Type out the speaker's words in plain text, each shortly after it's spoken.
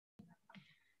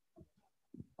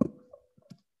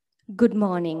Good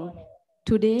morning.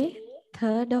 Today,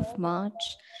 3rd of March,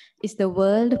 is the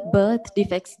World Birth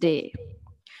Defects Day.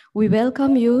 We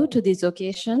welcome you to this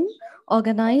occasion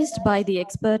organized by the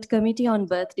Expert Committee on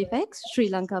Birth Defects, Sri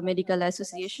Lanka Medical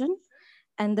Association,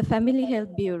 and the Family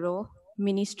Health Bureau,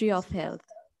 Ministry of Health.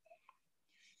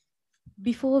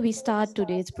 Before we start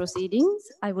today's proceedings,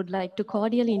 I would like to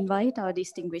cordially invite our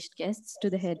distinguished guests to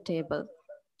the head table.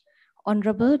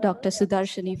 Honorable Dr.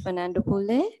 Sudarshani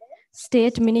Fernandopulle,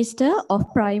 State Minister of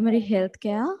Primary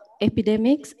Healthcare,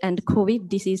 Epidemics and COVID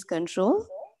Disease Control.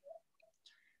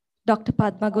 Dr.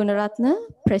 Padma Gunaratna,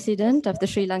 President of the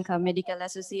Sri Lanka Medical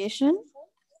Association.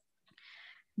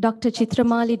 Dr.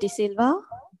 Chitramali De Silva,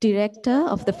 Director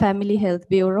of the Family Health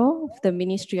Bureau of the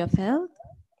Ministry of Health.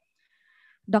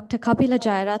 Dr. Kapila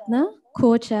Jayaratna,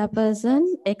 Co-Chairperson,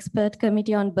 Expert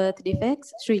Committee on Birth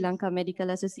Defects, Sri Lanka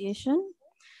Medical Association.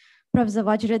 Professor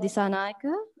Vajra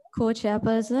Disanayaka,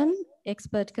 Co-Chairperson,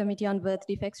 Expert Committee on Birth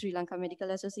Defects, Sri Lanka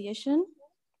Medical Association.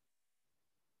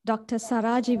 Dr.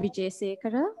 Saraji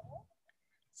Vijayasekara,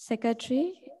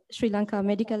 Secretary, Sri Lanka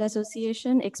Medical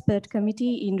Association, Expert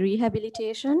Committee in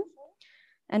Rehabilitation,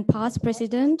 and past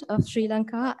President of Sri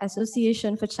Lanka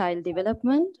Association for Child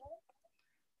Development.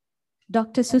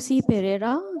 Dr. Susi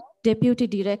Pereira, Deputy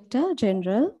Director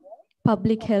General,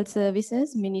 Public Health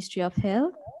Services, Ministry of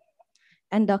Health,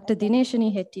 and Dr.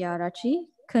 Dineshani Hettiarachi,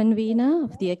 Convener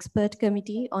of the Expert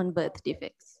Committee on Birth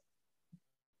Defects.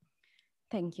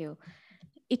 Thank you.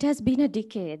 It has been a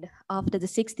decade after the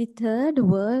 63rd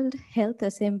World Health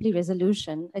Assembly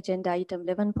Resolution, Agenda Item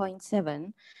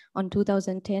 11.7 on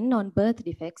 2010 on birth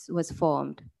defects was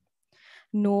formed.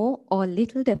 No or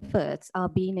little efforts are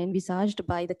being envisaged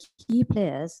by the key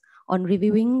players on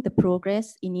reviewing the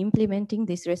progress in implementing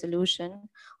this resolution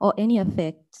or any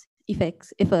efforts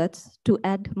to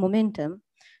add momentum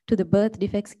to the birth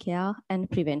defects care and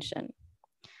prevention.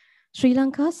 Sri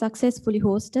Lanka successfully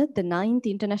hosted the 9th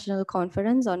International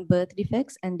Conference on Birth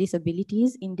Defects and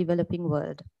Disabilities in Developing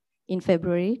World in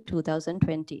February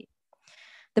 2020.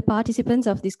 The participants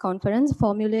of this conference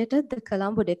formulated the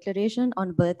Colombo Declaration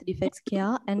on Birth Defects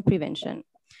Care and Prevention,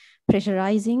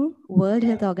 pressurizing World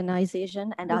Health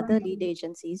Organization and other lead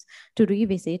agencies to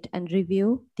revisit and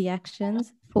review the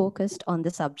actions focused on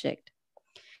the subject.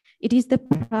 It is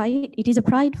a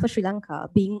pride for Sri Lanka,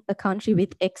 being a country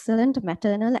with excellent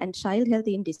maternal and child health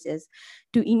indices,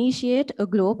 to initiate a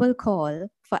global call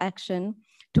for action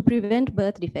to prevent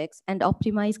birth defects and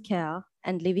optimize care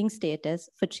and living status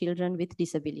for children with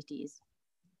disabilities.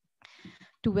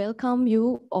 To welcome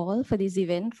you all for this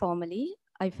event formally,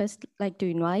 I first like to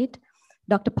invite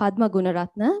Dr. Padma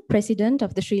Gunaratna, President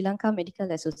of the Sri Lanka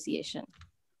Medical Association.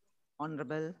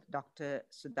 Honorable Dr.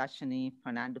 Sudarshani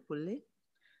Fernandopulle,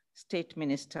 State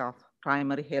Minister of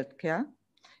Primary Healthcare,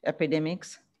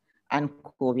 Epidemics and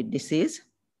COVID Disease.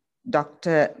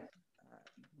 Dr.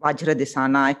 Vajra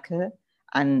Disanayaka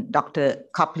and Dr.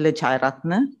 Kapila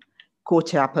Jayaratna,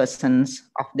 co-chairpersons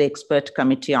of the Expert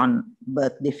Committee on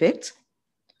Birth Defects.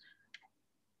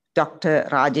 Dr.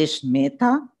 Rajesh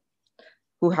Mehta,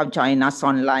 who have joined us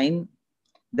online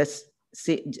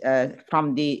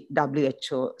from the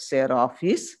WHO SARE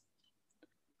office.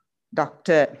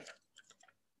 Dr.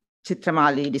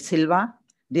 Chitramali De Silva,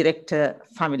 Director,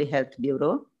 Family Health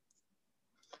Bureau.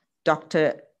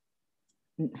 Dr.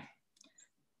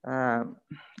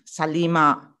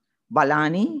 Salima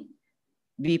Balani,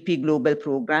 VP Global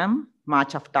Program,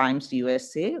 March of Times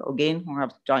USA, again, who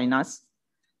have joined us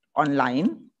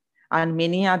online, and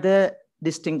many other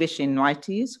distinguished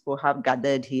invitees who have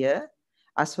gathered here,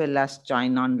 as well as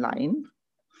joined online.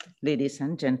 Ladies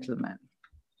and gentlemen,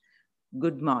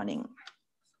 good morning.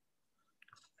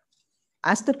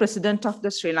 As the President of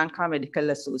the Sri Lanka Medical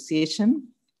Association,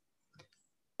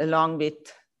 along with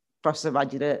Professor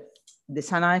Vajra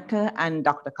Disanayaka and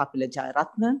Dr. Kapila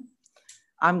Jayaratna,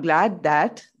 I'm glad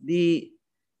that the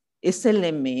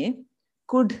SLMA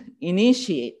could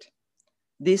initiate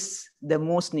this, the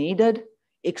most needed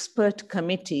expert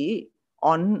committee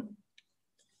on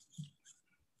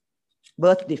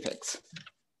birth defects.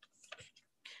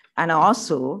 And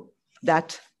also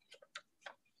that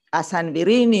as a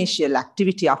very initial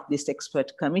activity of this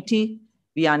expert committee,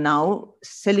 we are now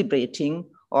celebrating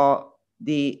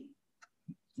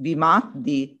we mark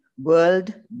the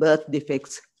World Birth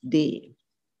Defects Day.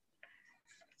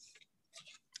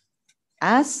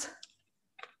 As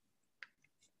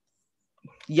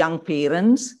young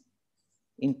parents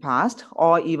in past,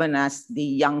 or even as the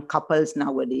young couples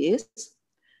nowadays,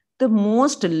 the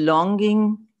most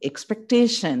longing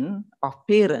expectation of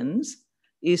parents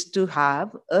is to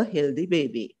have a healthy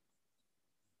baby.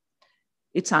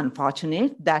 It's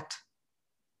unfortunate that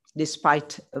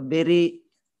despite a very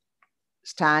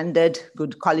standard,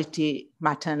 good quality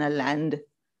maternal and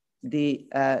the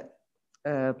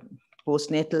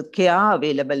postnatal care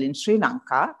available in Sri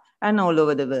Lanka and all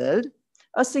over the world,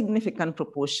 a significant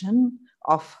proportion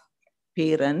of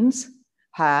parents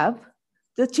have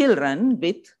the children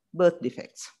with birth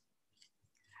defects.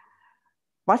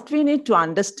 What we need to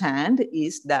understand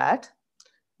is that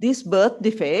these birth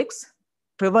defects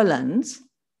prevalence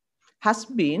has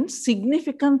been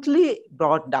significantly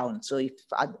brought down. So if,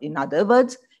 in other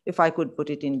words, if I could put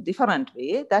it in a different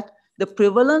way, that the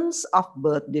prevalence of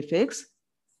birth defects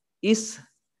is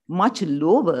much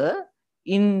lower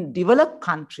in developed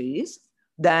countries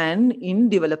than in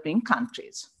developing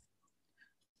countries.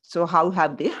 So how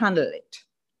have they handled it?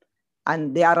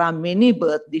 And there are many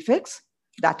birth defects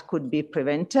that could be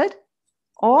prevented,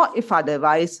 or if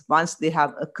otherwise, once they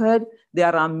have occurred,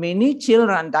 there are many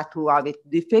children that who are with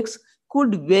defects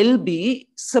could well be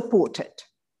supported.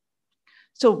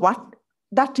 So what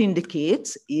that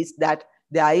indicates is that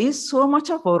there is so much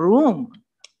of a room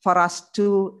for us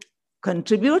to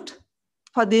contribute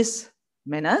for this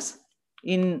menace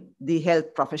in the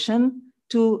health profession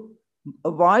to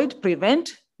avoid,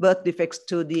 prevent birth defects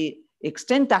to the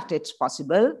extent that it's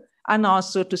possible, and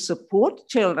also to support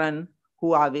children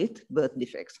who are with birth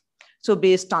defects. So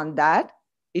based on that,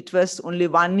 it was only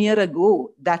 1 year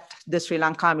ago that the Sri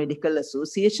Lanka Medical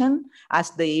Association, as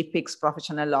the apex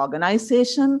professional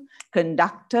organization,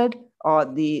 conducted or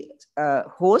the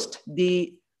host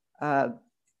the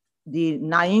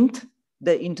 9th,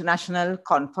 the International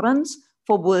Conference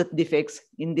for Birth Defects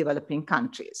in Developing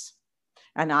Countries.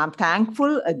 And I'm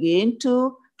thankful again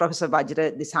to Professor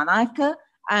Vajra Disanayake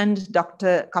and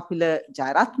Dr. Kapila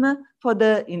Jayaratne for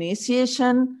the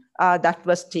initiation that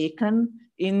was taken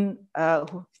in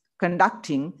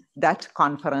conducting that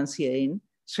conference here in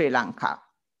Sri Lanka.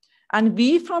 And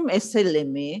we from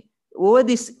SLMA, over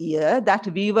this year, that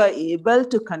we were able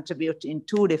to contribute in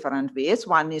 2 different ways.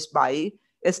 One is by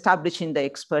establishing the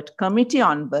expert committee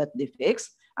on birth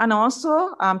defects. And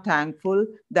also, I'm thankful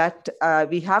that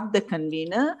we have the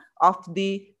convener of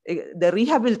the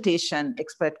rehabilitation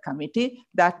expert committee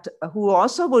that who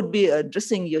also would be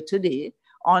addressing you today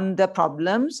on the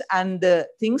problems and the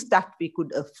things that we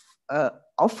could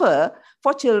offer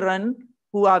for children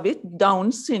who are with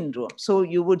Down syndrome. So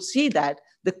you would see that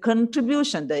the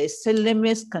contribution, the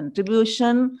SLMA's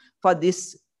contribution for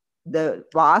this, the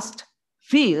vast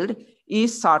field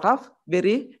is sort of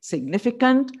very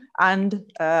significant and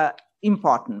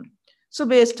important. So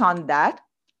based on that,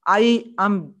 I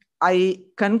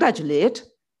congratulate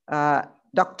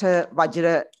Dr.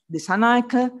 Vajra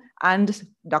Disanayake and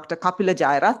Dr. Kapila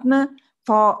Jayaratne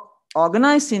for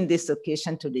organizing this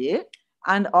occasion today,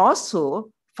 and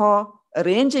also for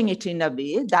arranging it in a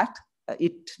way that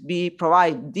we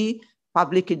provide the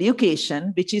public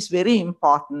education, which is very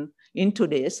important in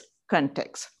today's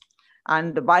context.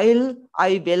 And while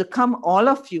I welcome all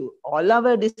of you, all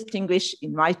our distinguished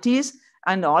invitees,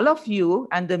 and all of you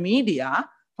and the media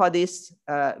for this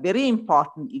very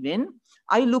important event,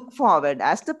 I look forward,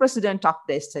 as the president of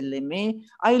the SLMA,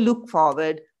 I look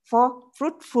forward for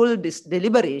fruitful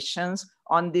deliberations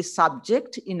on this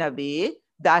subject in a way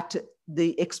that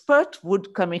the expert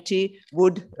committee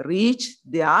would reach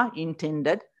their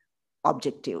intended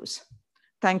objectives.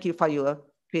 Thank you for your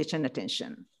patient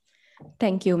attention.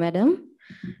 Thank you, Madam.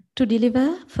 To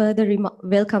deliver further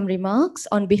welcome remarks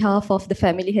on behalf of the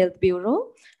Family Health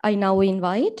Bureau, I now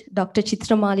invite Dr.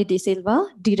 Chitramali De Silva,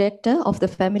 Director of the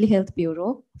Family Health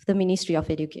Bureau of the Ministry of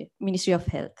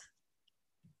Health.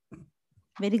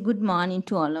 Very good morning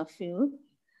to all of you.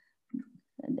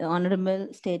 The Honorable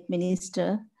State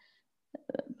Minister,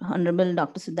 Honorable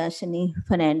Dr. Sudarshani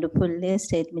Fernando-Pulle,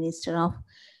 State Minister of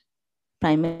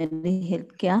Primary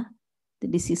Health Care, the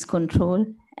Disease Control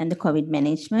and the COVID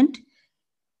Management,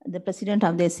 the President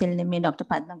of the SLMA, Dr.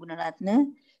 Padma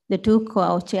Gunaratne, the 2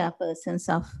 co-chairpersons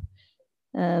of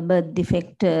Birth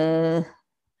Defect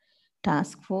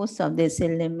Task Force of the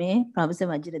SLMA, Professor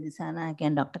Vajra Disanayake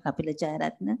and Dr. Kapila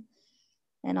Jayaratne,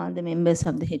 and all the members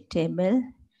of the head table,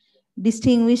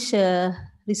 distinguished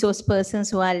resource persons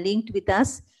who are linked with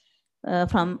us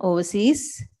from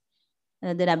overseas,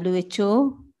 the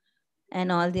WHO,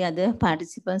 and all the other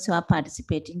participants who are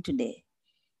participating today.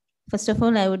 First of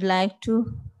all, I would like to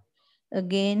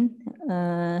again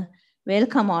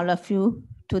welcome all of you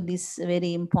to this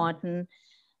very important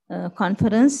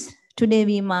conference. Today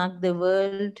we mark the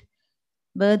World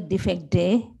Birth Defect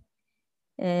Day.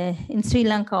 In Sri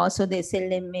Lanka also, the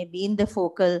SLMA being the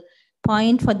focal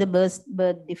point for the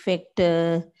birth defect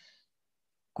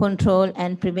control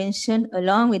and prevention,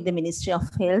 along with the Ministry of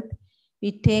Health,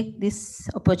 we take this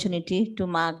opportunity to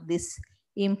mark this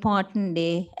important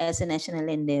day as a national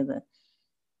endeavor.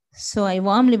 So I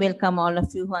warmly welcome all of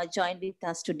you who are joined with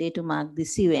us today to mark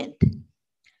this event.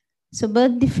 So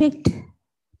birth defect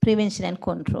prevention and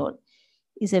control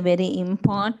is a very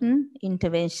important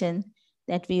intervention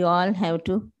that we all have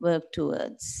to work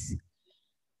towards.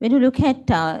 When you look at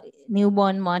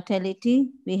newborn mortality,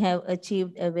 we have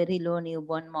achieved a very low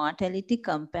newborn mortality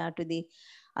compared to the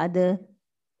other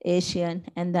Asian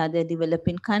and the other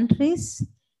developing countries.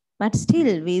 But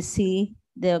still, we see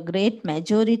the great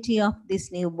majority of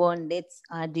these newborn deaths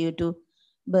are due to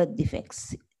birth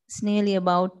defects. It's nearly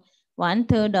about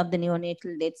 1/3 of the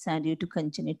neonatal deaths are due to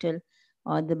congenital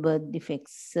or the birth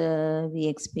defects. We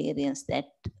experience that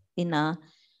in our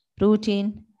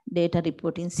routine data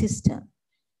reporting system.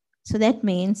 So that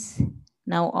means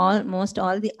now almost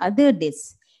all the other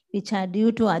deaths which are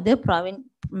due to other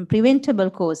preventable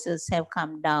causes have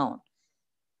come down.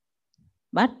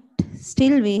 But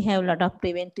still we have a lot of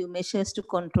preventive measures to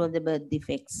control the birth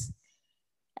defects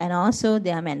and also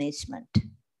their management.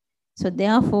 So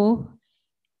therefore,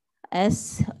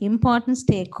 as important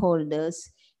stakeholders,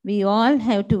 we all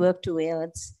have to work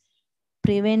towards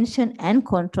prevention and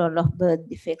control of birth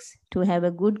defects to have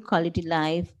a good quality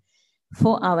life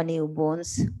for our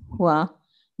newborns who are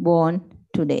born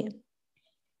today.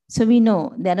 So we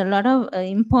know there are a lot of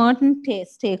important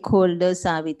stakeholders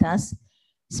are with us,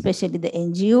 especially the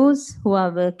NGOs who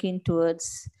are working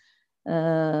towards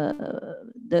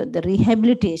the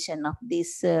rehabilitation of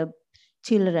these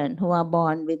children who are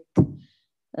born with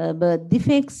birth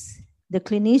defects, the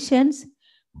clinicians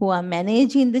who are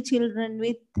managing the children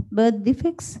with birth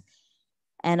defects,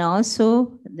 and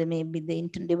also there may be the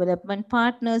development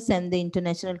partners and the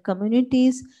international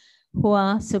communities who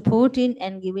are supporting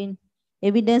and giving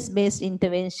evidence-based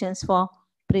interventions for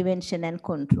prevention and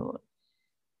control.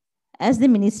 As the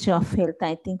Ministry of Health,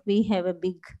 I think we have a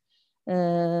big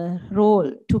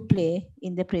role to play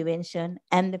in the prevention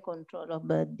and the control of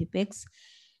birth defects.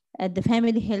 At the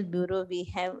Family Health Bureau, we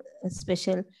have a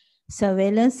special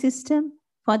surveillance system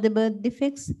for the birth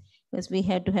defects because we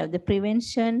have to have the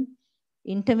prevention.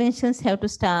 Interventions have to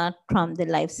start from the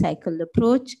life cycle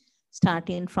approach,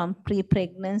 starting from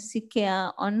pre-pregnancy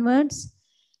care onwards.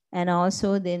 And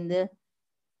also then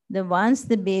the once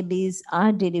the babies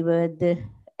are delivered, the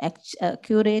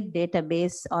accurate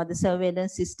database or the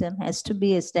surveillance system has to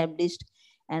be established.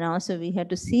 And also we have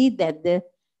to see that the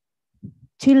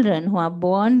children who are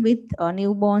born with or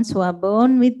newborns who are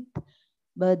born with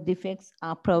birth defects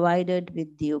are provided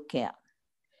with due care.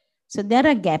 So there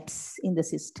are gaps in the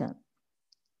system.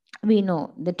 We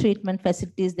know the treatment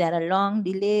facilities, there are long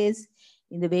delays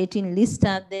in the waiting list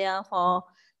are there for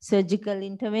surgical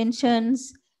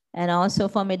interventions and also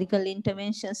for medical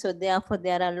interventions. So therefore,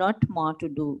 there are a lot more to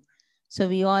do. So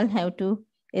we all have to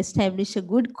establish a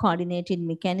good coordinated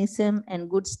mechanism and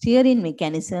good steering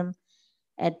mechanism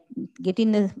at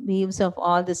getting the views of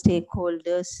all the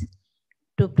stakeholders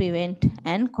to prevent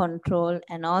and control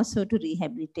and also to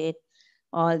rehabilitate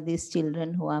all these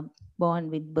children who are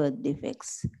born with birth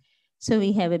defects. So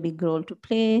we have a big role to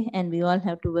play and we all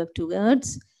have to work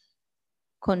towards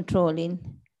controlling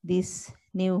these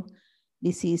new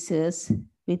diseases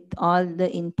with all the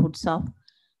inputs of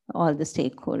all the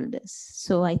stakeholders.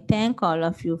 So I thank all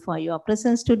of you for your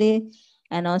presence today.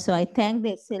 And also I thank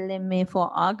the SLMA for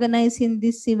organizing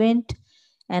this event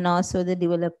and also the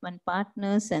development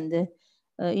partners and the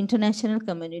international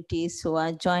communities who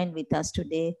are joined with us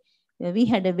today. We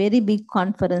had a very big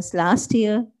conference last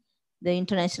year. The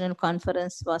international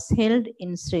conference was held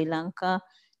in Sri Lanka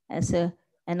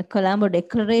and a Colombo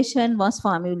declaration was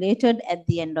formulated at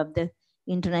the end of the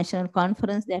international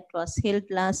conference that was held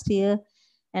last year.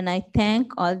 And I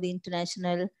thank all the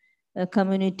international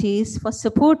communities for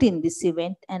supporting this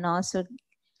event and also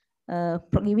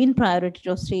giving priority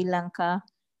to Sri Lanka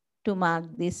to mark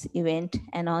this event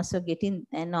and also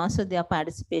their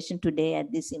participation today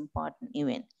at this important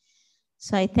event.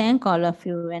 So I thank all of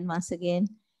you, and once again,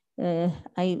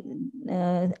 I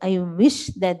wish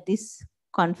that this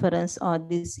conference or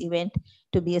this event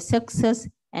to be a success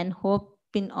and hope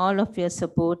in all of your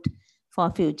support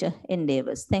for future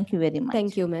endeavors. Thank you very much.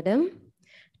 Thank you, Madam.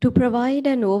 To provide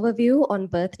an overview on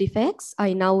birth defects,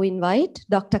 I now invite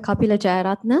Dr. Kapila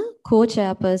Jayaratna,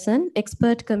 Co-Chairperson,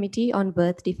 Expert Committee on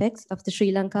Birth Defects of the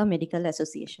Sri Lanka Medical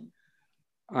Association.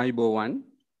 Ayubowan,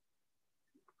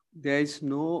 there is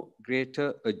no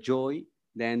greater a joy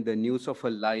than the news of a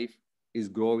life is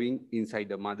growing inside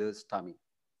the mother's tummy.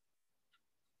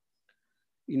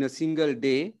 In a single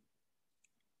day,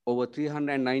 over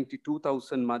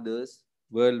 392,000 mothers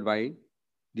worldwide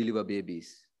deliver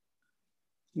babies.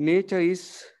 Nature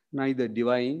is neither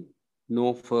divine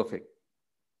nor perfect.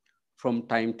 From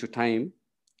time to time,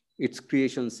 its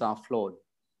creations are flawed.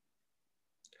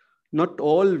 Not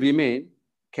all women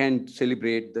can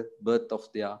celebrate the birth of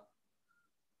their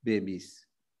babies.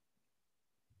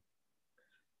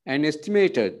 An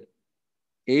estimated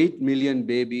 8 million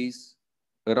babies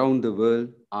around the world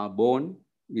are born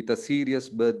with a serious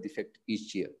birth defect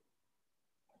each year.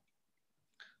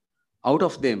 Out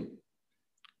of them,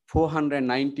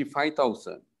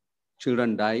 495,000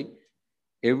 children die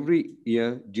every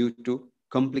year due to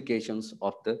complications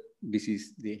of the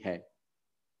disease they had.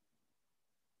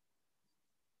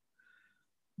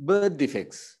 Birth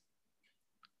defects,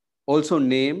 also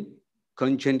named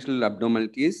congenital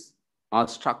abnormalities, are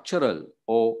structural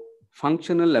or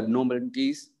functional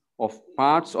abnormalities of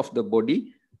parts of the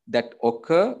body that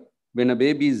occur when a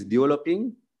baby is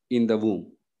developing in the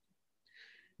womb.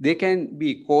 They can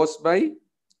be caused by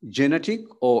genetic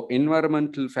or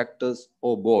environmental factors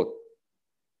or both.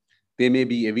 They may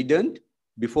be evident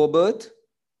before birth,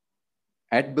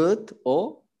 at birth,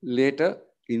 or later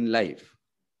in life.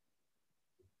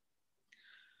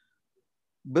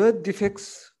 Birth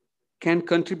defects can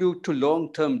contribute to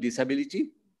long-term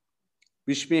disability,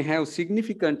 which may have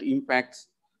significant impacts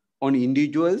on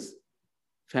individuals,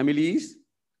 families,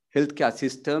 healthcare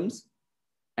systems,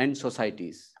 and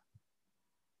societies.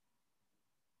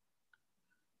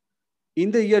 In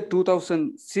the year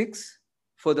 2006,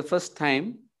 for the first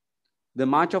time, the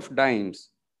March of Dimes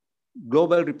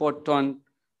Global Report on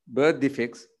Birth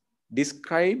Defects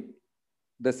described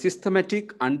the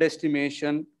systematic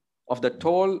underestimation of the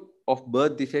toll of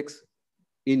birth defects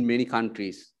in many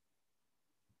countries.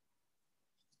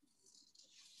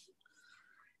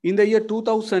 In the year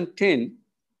 2010,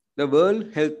 the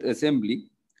World Health Assembly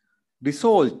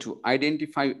resolved to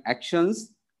identify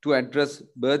actions to address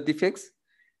birth defects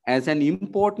as an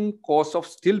important cause of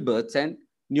stillbirths and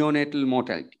neonatal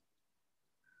mortality.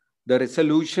 The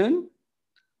resolution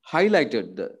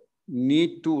highlighted the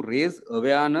need to raise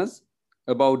awareness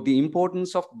about the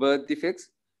importance of birth defects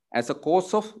as a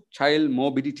cause of child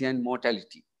morbidity and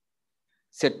mortality,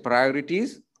 set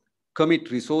priorities,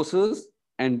 commit resources,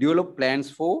 and develop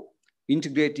plans for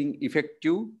integrating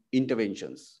effective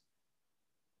interventions.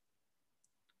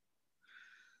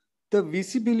 The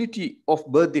visibility of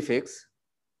birth defects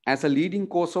as a leading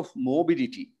cause of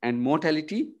morbidity and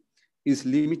mortality is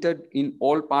limited in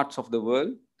all parts of the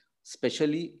world,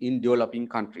 especially in developing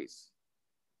countries.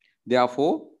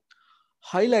 Therefore,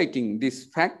 highlighting this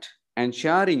fact and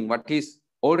sharing what is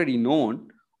already known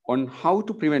on how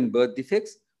to prevent birth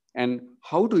defects and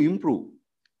how to improve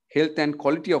health and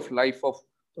quality of life of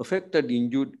affected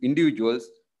individuals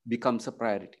becomes a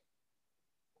priority.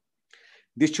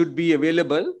 This should be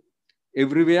available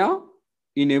everywhere,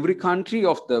 in every country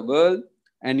of the world,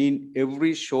 and in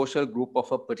every social group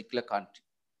of a particular country.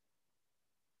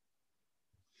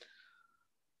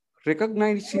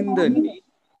 Recognizing the need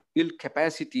to build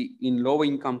capacity in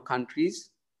low-income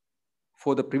countries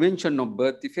for the prevention of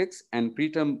birth defects and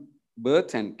preterm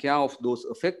births and care of those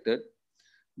affected,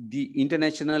 the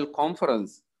International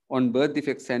Conference on Birth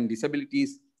Defects and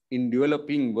Disabilities in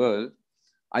Developing World,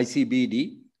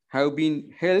 ICBD, have been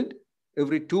held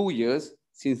every 2 years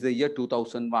since the year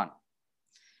 2001.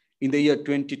 In the year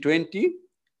 2020,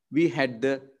 we had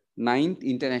the 9th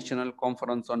International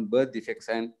Conference on Birth Defects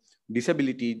and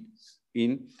Disabilities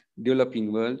in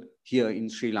Developing World here in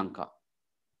Sri Lanka.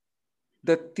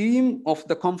 The theme of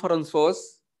the conference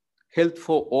was Health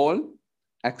for All,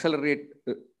 Accelerate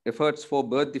Efforts for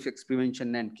Birth Defects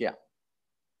Prevention and Care.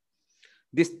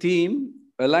 This theme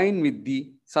aligned with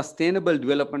the Sustainable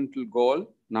Developmental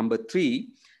Goal number 3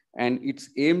 and its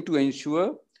aim to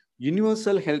ensure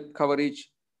universal health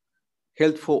coverage,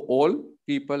 health for all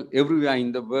people everywhere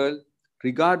in the world,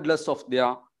 regardless of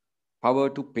their power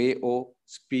to pay or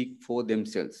speak for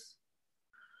themselves.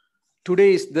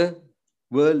 Today is the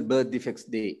World Birth Defects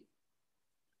Day.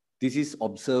 This is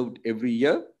observed every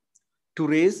year to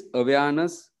raise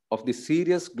awareness of the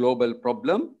serious global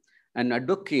problem and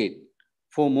advocate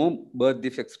for more birth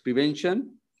defects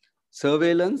prevention,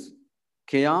 surveillance,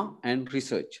 care, and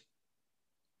research.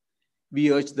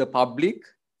 We urge the public,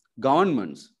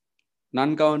 governments,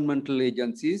 non-governmental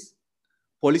agencies,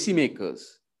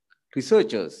 policymakers,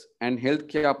 researchers, and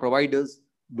healthcare providers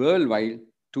worldwide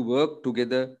to work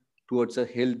together towards a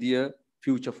healthier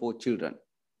future for children.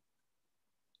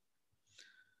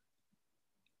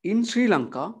 In Sri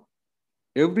Lanka,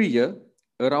 every year,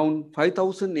 around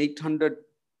 5,800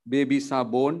 babies are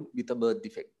born with a birth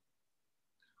defect.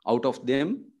 Out of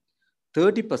them,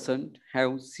 30%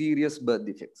 have serious birth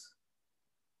defects.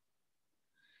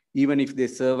 Even if they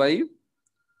survive,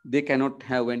 they cannot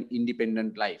have an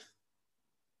independent life.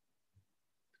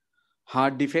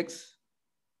 Heart defects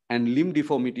and limb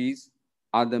deformities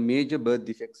are the major birth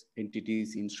defects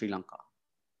entities in Sri Lanka.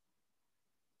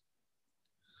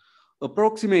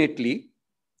 Approximately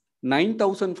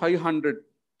 9,500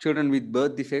 children with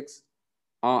birth defects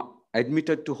are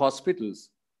admitted to hospitals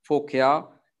for care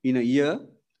in a year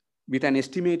with an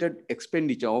estimated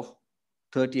expenditure of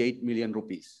 38 million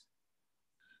rupees.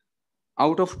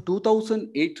 Out of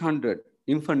 2,800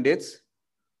 infant deaths,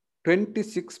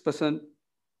 26%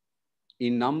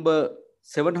 in number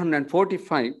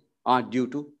 745 are due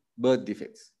to birth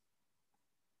defects.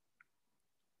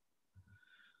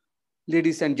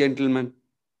 Ladies and gentlemen,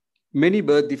 many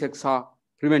birth defects are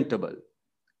preventable,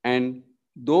 and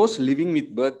those living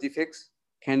with birth defects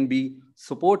can be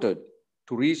supported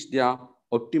to reach their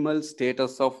optimal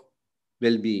status of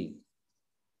well-being.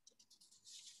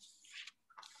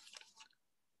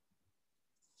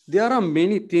 There are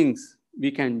many things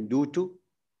we can do to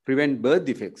prevent birth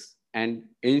defects and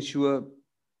ensure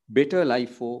better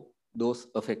life for those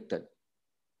affected.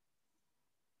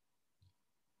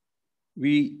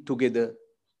 We together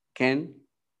can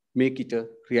make it a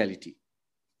reality.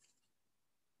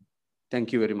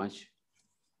 Thank you very much.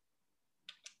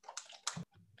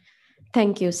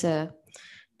 Thank you, sir.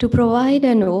 To provide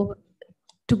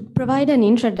an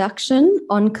introduction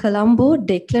on Colombo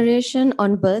Declaration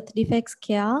on Birth Defects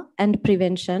Care and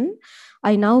Prevention,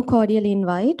 I now cordially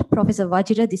invite Professor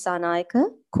Vajira Disanayaka,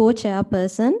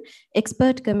 Co-Chairperson,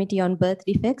 Expert Committee on Birth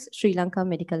Defects, Sri Lanka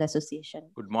Medical Association.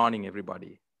 Good morning,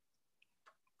 everybody.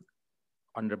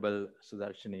 Honorable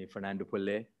Sudarshani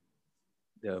Fernandopulle,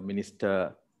 the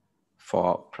Minister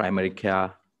for Primary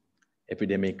Care,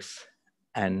 Epidemics,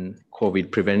 and COVID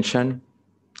Prevention.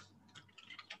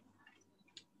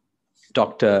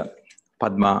 Dr.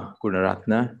 Padma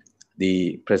Gunaratna,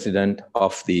 the President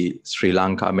of the Sri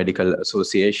Lanka Medical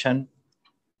Association.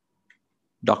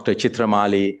 Dr.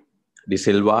 Chitramali De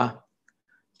Silva,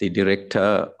 the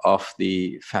Director of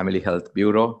the Family Health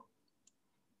Bureau.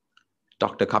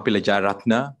 Dr. Kapila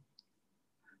Jayaratna,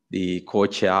 the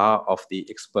co-chair of the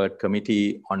Expert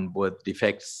Committee on Birth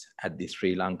Defects at the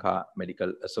Sri Lanka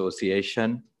Medical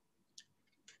Association.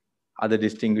 Other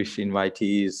distinguished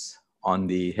invitees on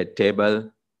the head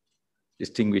table,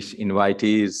 distinguished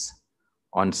invitees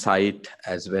on site,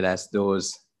 as well as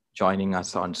those joining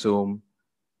us on Zoom,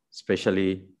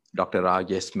 especially Dr.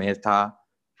 Rajesh Mehta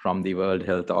from the World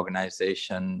Health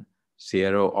Organization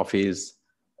CRO office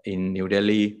in New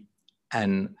Delhi,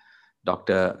 and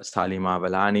Dr. Salima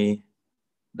Valani,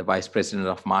 the Vice President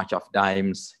of March of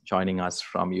Dimes, joining us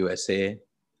from USA.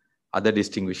 Other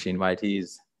distinguished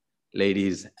invitees,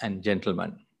 ladies and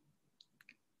gentlemen.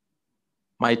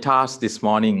 My task this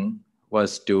morning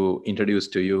was to introduce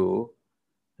to you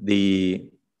the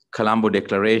Colombo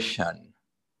Declaration,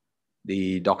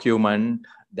 the document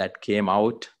that came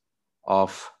out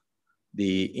of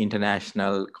the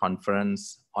International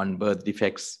Conference on Birth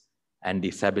Defects and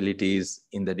Disabilities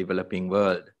in the Developing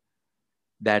World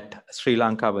that Sri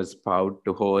Lanka was proud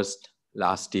to host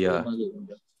last year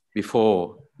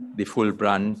before the full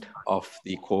brunt of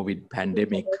the COVID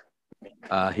pandemic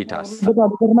hit us.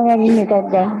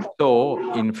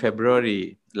 So in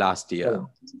February last year,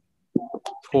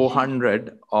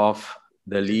 400 of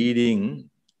the leading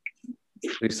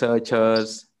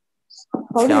researchers,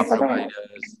 care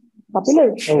providers,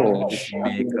 decision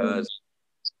makers,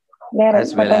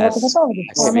 as well as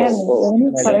activists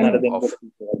of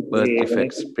birth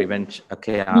defects prevention,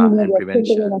 care and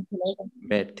prevention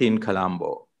met in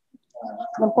Colombo.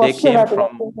 They came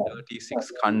from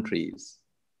 36 countries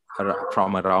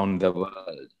from around the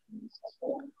world.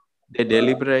 They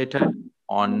deliberated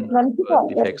on birth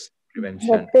defects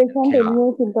prevention and care.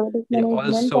 They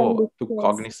also took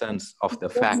cognizance of the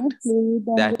fact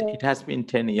that it has been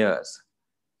 10 years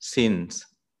since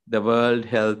the World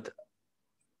Health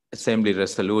Assembly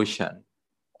resolution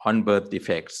on birth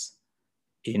defects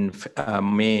in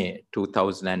May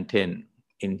 2010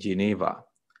 in Geneva,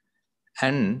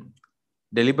 and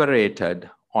deliberated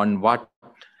on what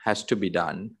has to be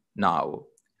done now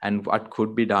and what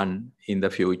could be done in the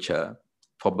future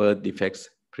for birth defects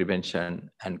prevention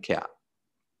and care.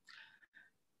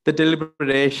 The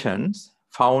deliberations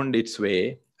found its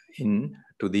way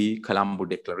into the Colombo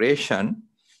Declaration,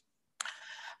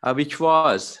 which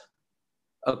was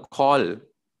a call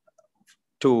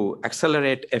to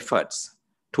accelerate efforts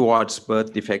towards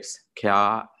birth defects,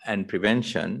 care, and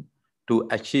prevention to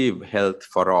achieve health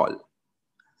for all.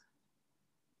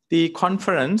 The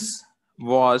conference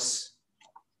was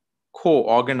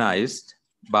co-organized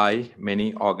by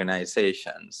many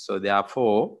organizations. So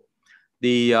therefore,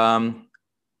 the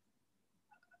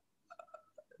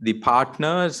the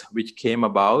partners which came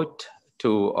about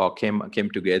came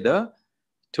together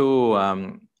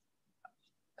to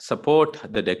support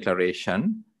the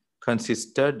declaration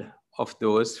consisted of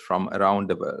those from around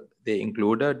the world. They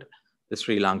included the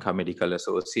Sri Lanka Medical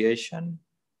Association,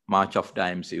 March of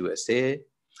Dimes USA,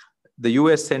 the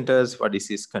US Centers for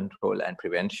Disease Control and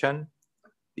Prevention,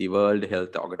 the World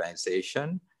Health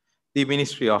Organization, the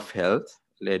Ministry of Health,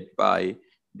 led by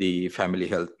the Family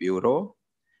Health Bureau,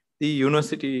 the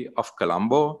University of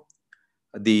Colombo,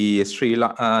 the Sri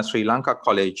Lanka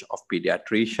College of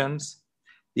Pediatricians,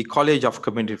 the College of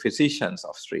Community Physicians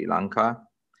of Sri Lanka,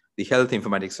 the Health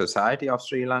Informatics Society of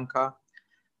Sri Lanka,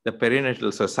 the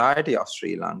Perinatal Society of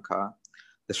Sri Lanka,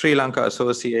 the Sri Lanka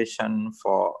Association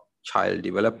for Child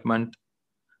Development,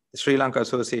 the Sri Lanka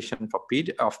Association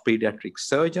of Pediatric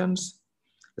Surgeons,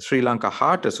 the Sri Lanka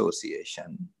Heart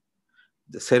Association,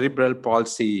 the Cerebral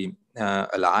Palsy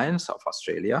Alliance of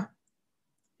Australia,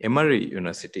 Emory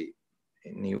University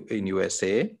in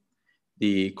USA,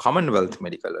 the Commonwealth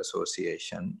Medical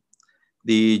Association,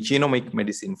 the Genomic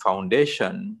Medicine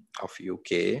Foundation of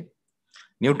UK,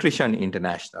 Nutrition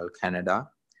International Canada,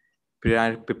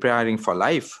 Preparing for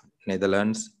Life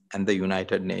Netherlands, and the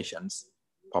United Nations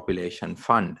Population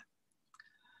Fund.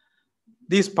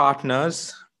 These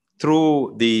partners,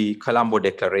 through the Colombo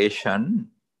Declaration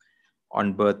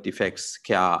on Birth Defects,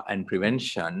 Care and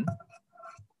Prevention,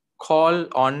 call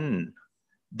on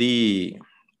the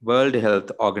World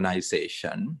Health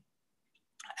Organization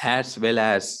as well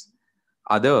as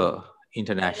other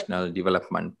international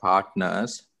development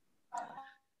partners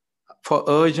for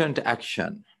urgent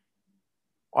action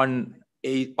on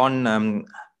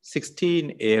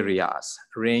 16 areas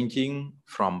ranging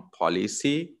from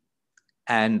policy,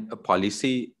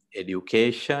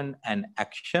 education and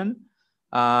action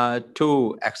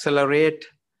to accelerate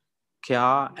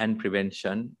care and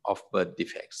prevention of birth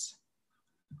defects.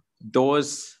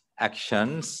 Those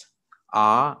actions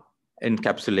are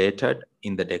encapsulated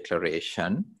in the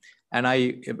declaration, and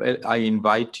I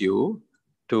invite you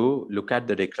to look at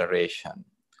the declaration.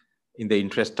 In the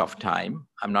interest of time,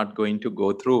 I'm not going to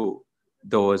go through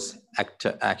those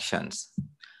actions.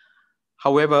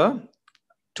 However,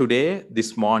 today,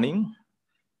 this morning,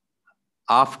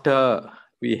 after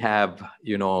we have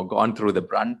gone through the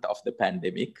brunt of the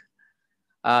pandemic,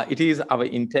 it is our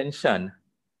intention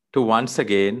to once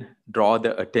again draw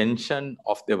the attention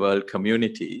of the world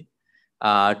community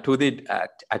to the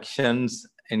actions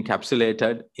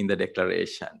encapsulated in the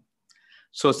declaration.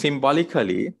 So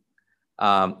symbolically,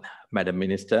 Madam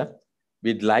Minister,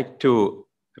 we'd like to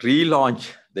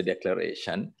relaunch the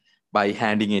declaration by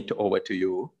handing it over to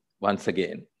you once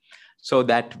again, so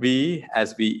that we,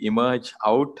 as we emerge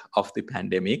out of the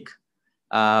pandemic,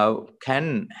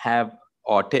 can have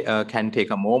or can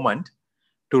take a moment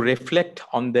to reflect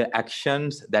on the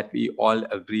actions that we all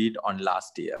agreed on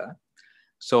last year,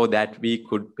 so that we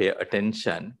could pay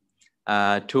attention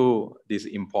to this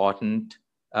important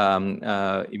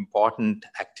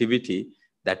activity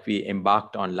that we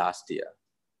embarked on last year,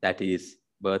 that is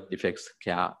birth defects,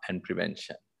 care and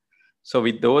prevention. So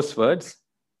with those words,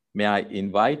 may I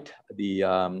invite the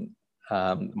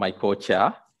my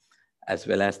co-chair, as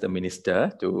well as the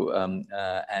minister to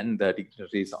and the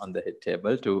dignitaries on the head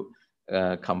table to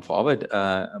come forward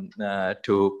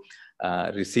to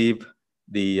receive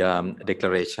the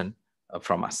declaration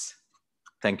from us.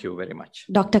 Thank you very much.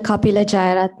 Dr. Kapila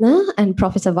Jayaratne and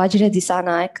Professor Vajra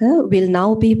Disanayake will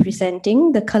now be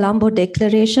presenting the Colombo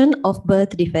Declaration of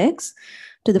Birth Defects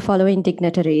to the following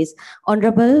dignitaries.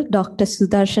 Honorable Dr.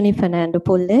 Sudarshani Fernando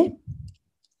Pulle,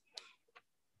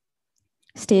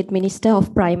 State Minister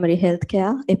of Primary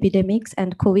Healthcare, Epidemics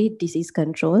and COVID Disease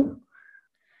Control.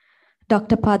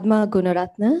 Dr. Padma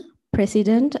Gunaratne,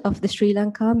 President of the Sri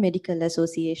Lanka Medical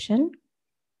Association.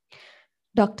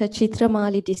 Dr.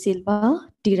 Chitramali De Silva,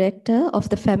 Director of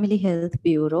the Family Health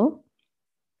Bureau.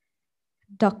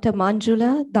 Dr.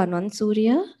 Manjula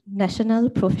Dhanwansurya, National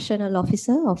Professional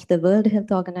Officer of the World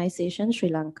Health Organization, Sri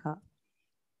Lanka.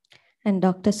 And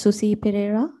Dr. Susi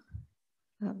Pereira,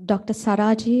 Dr.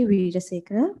 Saraji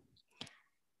Veerasekara,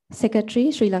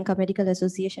 Secretary, Sri Lanka Medical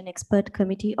Association Expert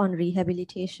Committee on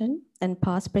Rehabilitation and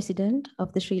past President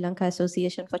of the Sri Lanka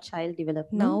Association for Child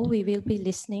Development. Now we will be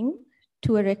listening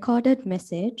to a recorded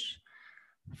message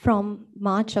from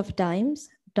March of Dimes,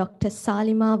 Dr.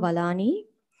 Salima Valani,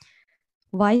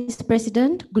 Vice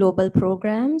President, Global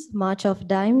Programs, March of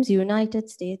Dimes, United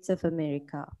States of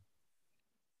America.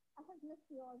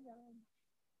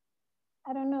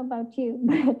 I don't know about you,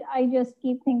 but I just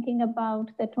keep thinking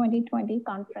about the 2020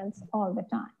 conference all the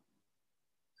time.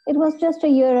 It was just a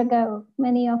year ago,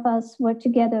 many of us were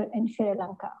together in Sri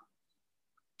Lanka.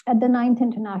 at the 9th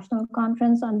International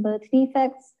Conference on Birth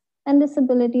Defects and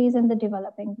Disabilities in the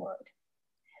Developing World.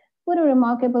 What a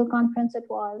remarkable conference it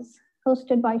was,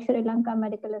 hosted by Sri Lanka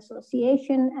Medical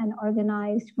Association and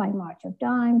organized by March of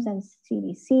Dimes and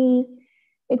CDC.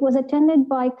 It was attended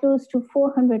by close to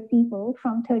 400 people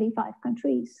from 35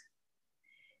 countries.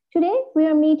 Today, we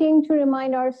are meeting to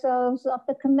remind ourselves of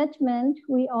the commitment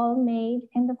we all made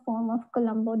in the form of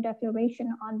Colombo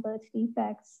Declaration on Birth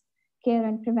Defects, Care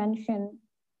and Prevention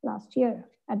last year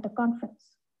at the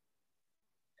conference.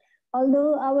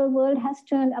 Although our world has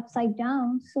turned upside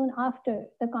down soon after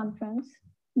the conference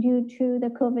due to the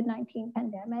COVID-19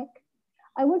 pandemic,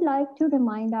 I would like to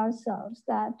remind ourselves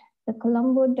that the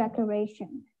Colombo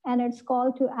Declaration and its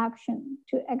call to action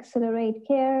to accelerate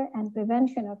care and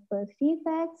prevention of birth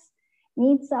defects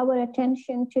needs our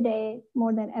attention today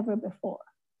more than ever before.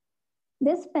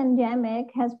 This pandemic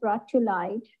has brought to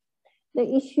light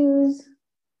the issues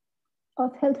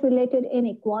of health-related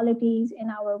inequalities in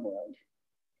our world.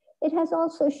 It has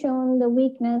also shown the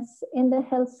weakness in the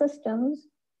health systems,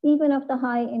 even of the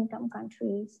high-income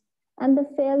countries, and the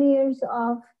failures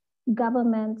of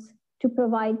governments to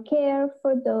provide care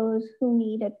for those who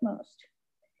need it most.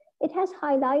 It has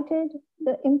highlighted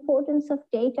the importance of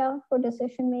data for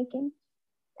decision-making.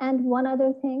 And one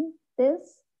other thing,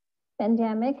 this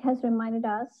pandemic has reminded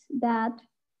us that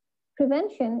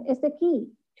prevention is the key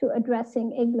to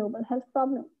addressing a global health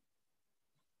problem.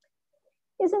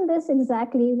 Isn't this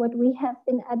exactly what we have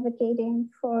been advocating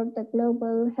for the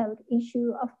global health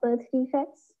issue of birth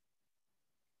defects?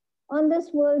 On this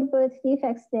World Birth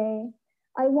Defects Day,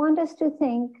 I want us to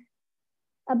think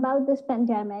about this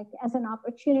pandemic as an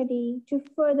opportunity to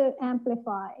further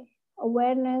amplify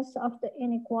awareness of the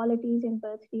inequalities in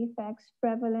birth defects,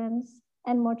 prevalence,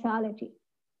 and mortality.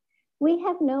 We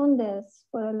have known this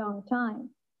for a long time.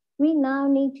 We now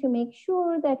need to make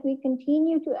sure that we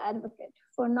continue to advocate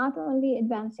for not only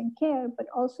advancing care, but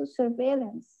also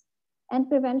surveillance and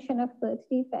prevention of birth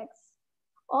defects.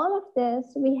 All of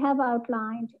this we have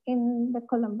outlined in the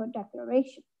Colombo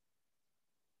Declaration.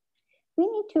 We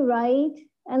need to write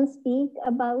and speak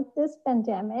about this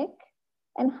pandemic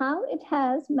and how it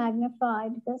has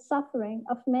magnified the suffering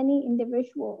of many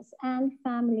individuals and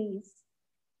families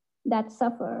that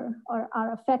suffer or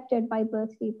are affected by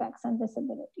birth defects and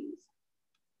disabilities.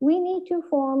 We need to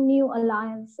form new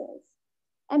alliances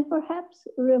and perhaps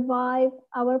revive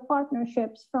our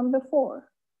partnerships from before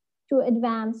to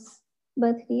advance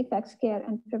birth defects care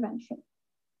and prevention.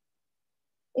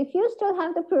 If you still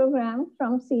have the program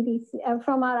from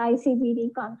from our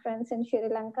ICBD conference in Sri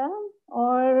Lanka,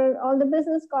 or all the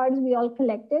business cards we all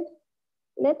collected,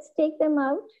 let's take them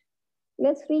out.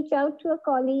 Let's reach out to a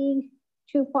colleague,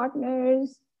 to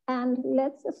partners, and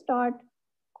let's start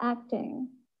acting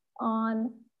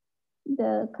on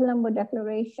the Colombo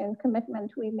Declaration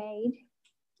commitment we made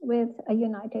with a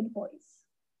united voice.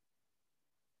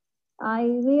 I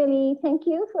really thank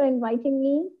you for inviting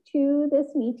me to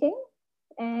this meeting.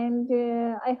 And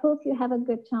I hope you have a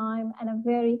good time and a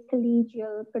very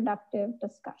collegial, productive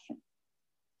discussion.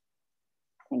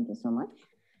 Thank you so much.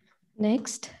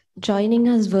 Next, joining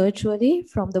us virtually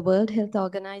from the World Health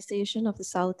Organization of the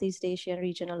Southeast Asian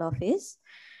Regional Office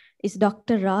is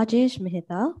Dr. Rajesh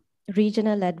Mehta,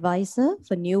 Regional Advisor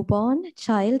for Newborn,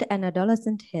 Child and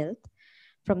Adolescent Health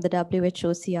from the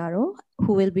WHO CRO,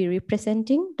 who will be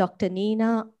representing Dr.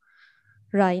 Nina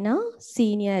Raina,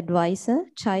 Senior Advisor,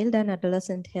 Child and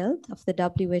Adolescent Health of the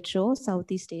WHO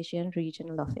Southeast Asian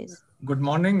Regional Office. Good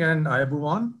morning and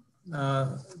Ayabuwan,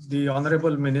 the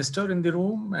Honorable Minister in the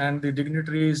room and the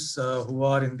dignitaries who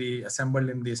are assembled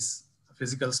in this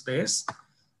physical space,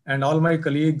 and all my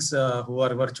colleagues who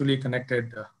are virtually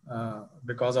connected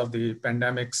because of the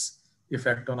pandemic's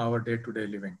effect on our day-to-day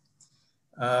living.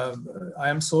 I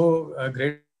am so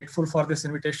grateful for this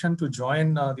invitation to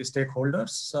join the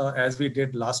stakeholders as we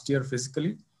did last year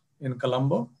physically in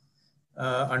Colombo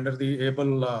under the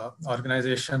able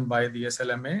organization by the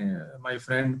SLMA, my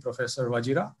friend Professor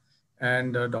Vajira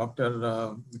and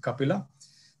Dr. Kapila.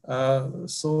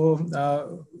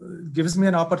 Gives me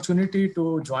an opportunity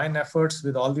to join efforts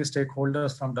with all the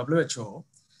stakeholders from WHO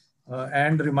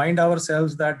and remind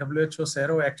ourselves that WHO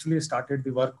CERO actually started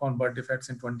the work on birth defects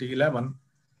in 2011,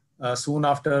 soon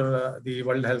after the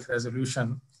World Health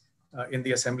Resolution in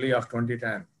the Assembly of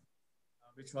 2010,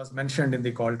 which was mentioned in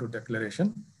the call to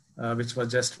declaration, which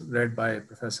was just read by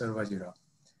Professor Vajira.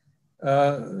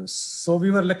 So we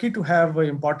were lucky to have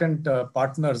important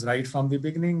partners right from the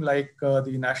beginning, like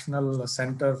the National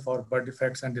Center for Birth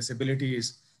Defects and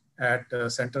Disabilities at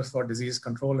Centers for Disease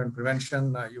Control and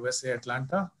Prevention, USA,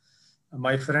 Atlanta.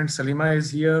 My friend Salima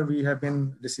is here. We have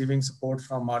been receiving support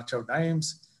from March of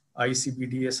Dimes,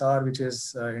 ICBDSR, which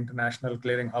is International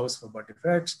Clearinghouse for Birth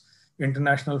Defects,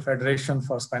 International Federation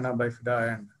for Spina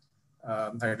Bifida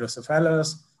and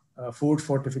Hydrocephalus, Food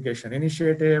Fortification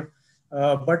Initiative.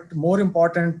 But more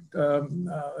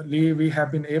importantly, we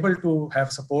have been able to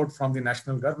have support from the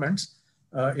national governments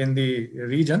in the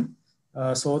region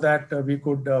so that we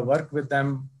could work with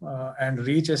them and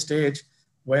reach a stage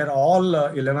where all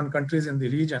 11 countries in the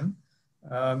region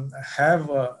have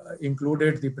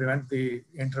included the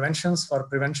interventions for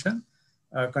prevention,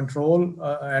 control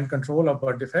of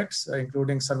birth defects,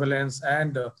 including surveillance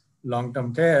and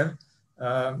long-term care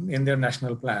in their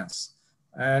national plans.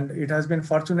 And it has been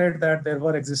fortunate that there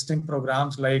were existing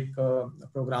programs like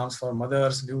programs for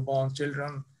mothers, newborn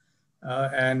children,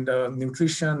 and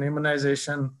nutrition,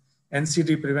 immunization,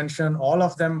 NCD prevention. All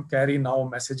of them carry now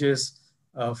messages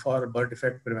for birth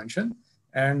defect prevention.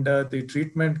 And the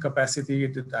treatment capacity,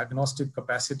 the diagnostic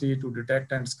capacity to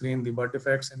detect and screen the birth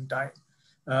defects in time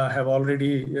have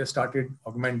already started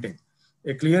augmenting.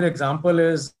 A clear example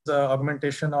is the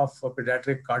augmentation of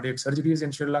pediatric cardiac surgeries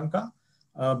in Sri Lanka,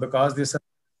 because this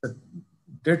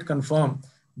did confirm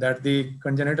that the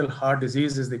congenital heart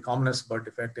disease is the commonest birth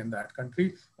defect in that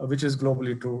country, which is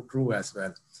globally true as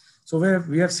well. So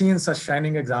we have seen such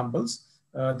shining examples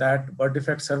that birth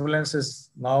defect surveillance is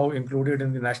now included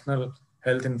in the National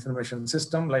Health Information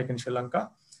System, like in Sri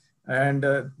Lanka. And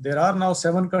there are now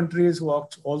 7 countries who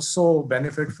also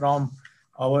benefit from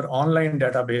our online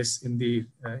database in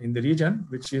the region,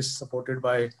 which is supported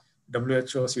by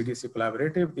WHO CDC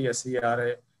Collaborative, the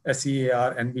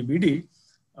SEAR and WBDD,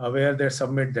 where they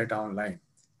submit data online.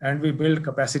 And we build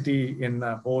capacity in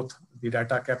both the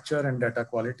data capture and data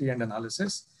quality and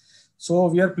analysis. So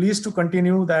we are pleased to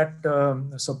continue that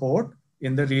support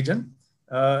in the region.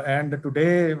 And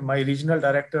today, my regional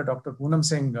director, Dr. Poonam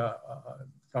Singh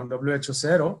from WHO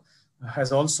CERO,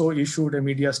 has also issued a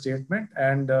media statement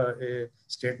and a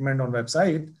statement on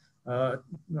website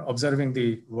observing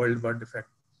the World Birth Defect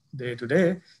Day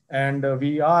today. And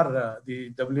we are,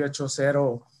 the WHO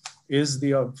CERO is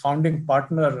the founding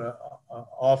partner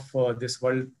of this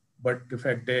World Birth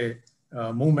Defect Day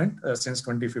movement since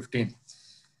 2015.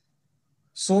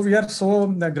 So we are so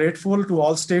grateful to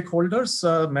all stakeholders.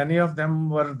 Many of them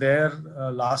were there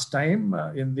last time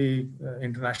in the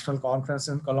international conference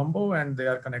in Colombo, and they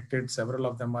are connected. Several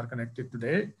of them are connected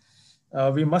today.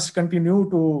 We must continue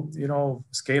to,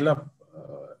 scale up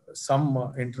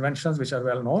some interventions which are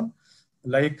well known.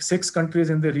 Like 6 countries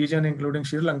in the region, including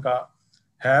Sri Lanka,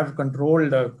 have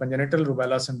controlled congenital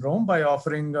rubella syndrome by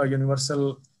offering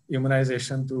universal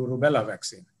immunization to rubella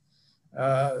vaccine.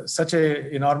 Such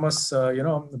a enormous,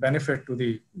 benefit to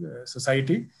the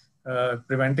society,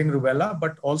 preventing rubella,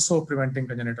 but also preventing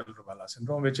congenital rubella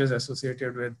syndrome, which is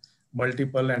associated with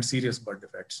multiple and serious birth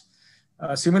defects.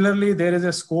 Similarly, there is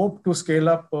a scope to scale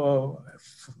up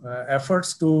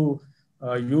efforts to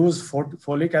use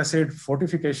folic acid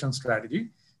fortification strategy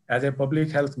as a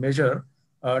public health measure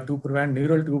to prevent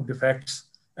neural tube defects,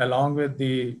 along with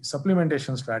the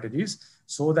supplementation strategies,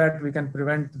 so that we can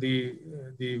prevent the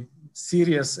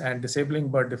serious and disabling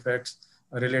birth defects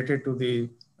related to the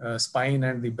spine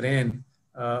and the brain,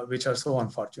 which are so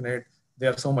unfortunate. They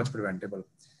are so much preventable.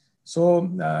 So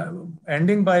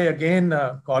ending by again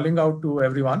calling out to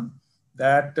everyone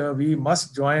that we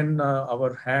must join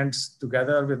our hands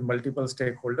together with multiple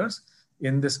stakeholders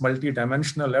in this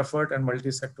multi-dimensional effort and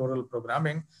multi-sectoral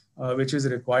programming, which is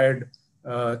required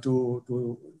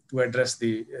to address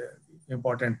the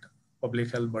important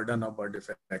public health burden of birth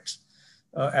defects.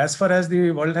 As far as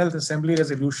the World Health Assembly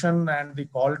resolution and the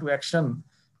call to action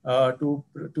to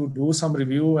do some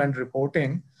review and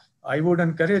reporting, I would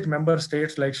encourage member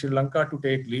states like Sri Lanka to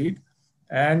take lead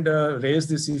and raise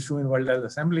this issue in World Health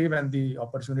Assembly when the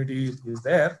opportunity is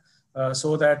there,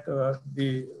 so that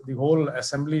the whole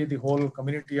assembly, the whole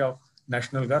community of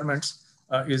national governments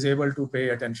is able to pay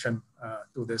attention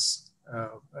to this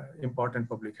important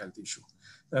public health issue.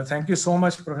 Thank you so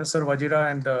much, Professor Vajira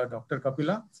and Dr.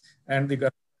 Kapila, and the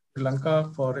government of Sri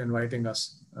Lanka for inviting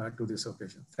us to this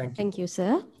occasion. Thank you. Thank you,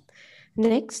 sir.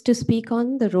 Next, to speak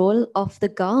on the role of the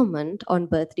government on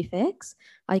birth defects,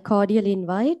 I cordially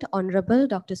invite Honorable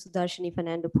Dr. Sudarshini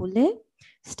Fernando-Pulle,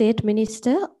 State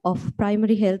Minister of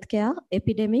Primary Healthcare,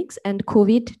 Epidemics and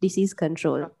COVID Disease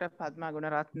Control. Dr. Padma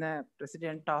Gunaratne,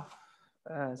 President of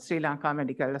Sri Lanka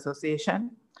Medical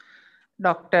Association.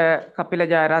 Dr. Kapila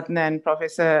Jayaratne and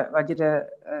Professor Vajira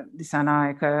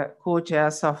Disanayaka,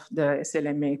 co-chairs of the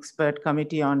SLMA Expert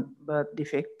Committee on Birth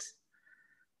Defects.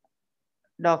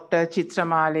 Dr.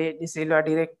 Chitramale De Silva,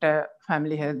 Director,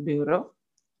 Family Health Bureau.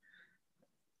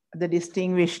 The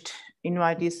distinguished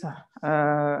invitees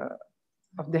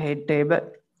of the head table.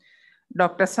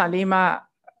 Dr. Salima,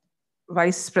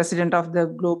 Vice President of the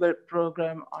Global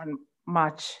Program on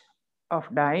March of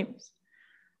Dimes,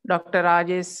 Dr.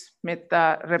 Rajesh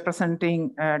Mehta,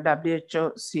 representing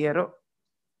WHO CRO,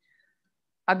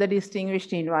 other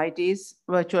distinguished invitees,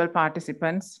 virtual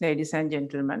participants, ladies and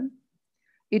gentlemen.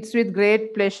 It's with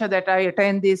great pleasure that I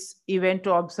attend this event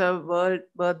to observe World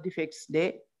Birth Defects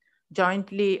Day,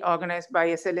 jointly organized by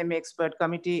SLM Expert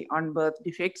Committee on Birth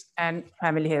Defects and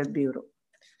Family Health Bureau.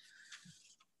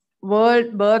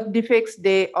 World Birth Defects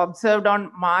Day, observed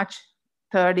on March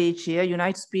 3rd each year,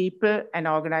 unites people and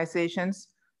organizations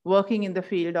working in the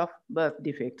field of birth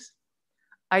defects.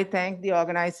 I thank the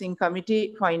organizing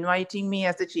committee for inviting me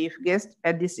as the chief guest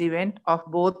at this event of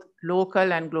both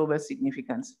local and global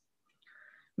significance.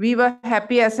 We were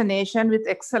happy as a nation with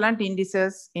excellent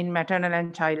indices in maternal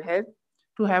and child health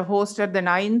to have hosted the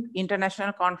 9th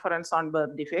International Conference on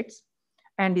Birth Defects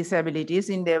and Disabilities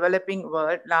in the Developing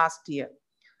World last year.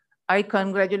 I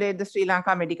congratulate the Sri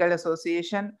Lanka Medical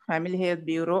Association, Family Health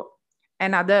Bureau,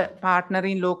 and other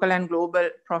partnering local and global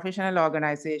professional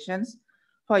organizations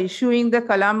for issuing the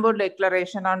Colombo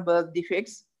Declaration on Birth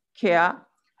Defects, Care,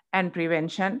 and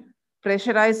Prevention,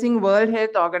 pressurizing World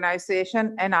Health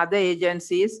Organization and other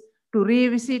agencies to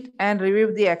revisit and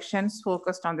review the actions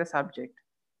focused on the subject.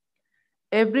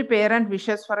 Every parent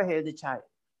wishes for a healthy child,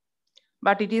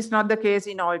 but it is not the case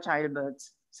in all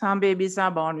childbirths. Some babies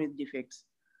are born with defects.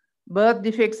 Birth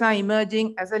defects are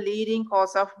emerging as a leading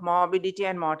cause of morbidity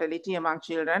and mortality among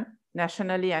children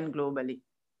nationally and globally.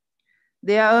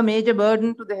 They are a major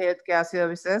burden to the healthcare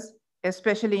services,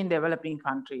 especially in developing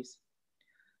countries.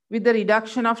 With the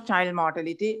reduction of child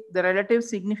mortality, the relative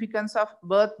significance of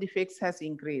birth defects has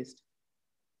increased.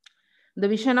 The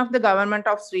vision of the government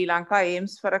of Sri Lanka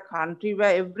aims for a country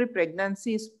where every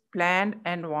pregnancy is planned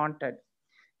and wanted.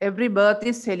 Every birth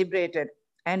is celebrated,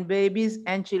 and babies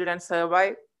and children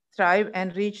survive, thrive,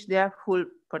 and reach their full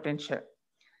potential.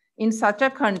 In such a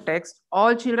context,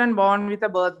 all children born with a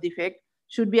birth defect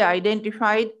should be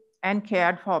identified and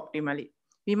cared for optimally.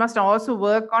 We must also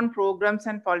work on programs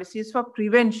and policies for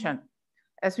prevention,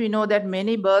 as we know that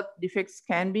many birth defects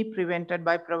can be prevented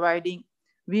by providing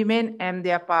women and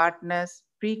their partners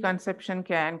preconception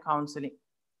care and counseling.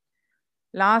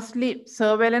 Lastly,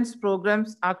 surveillance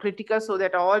programs are critical so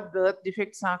that all birth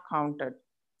defects are counted.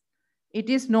 It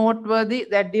is noteworthy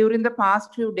that during the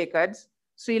past few decades,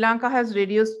 Sri Lanka has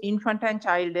reduced infant and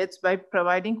child deaths by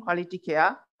providing quality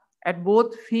care at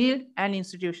both field and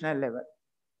institutional level.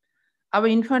 Our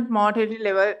infant mortality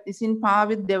level is in par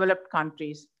with developed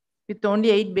countries, with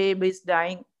only 8 babies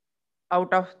dying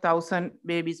out of 1,000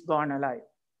 babies born alive.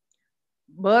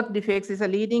 Birth defects is a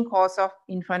leading cause of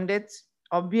infant deaths.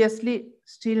 Obviously,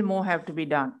 still more have to be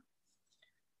done.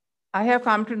 I have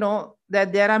come to know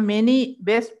that there are many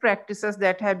best practices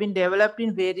that have been developed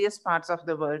in various parts of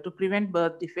the world to prevent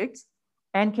birth defects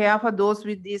and care for those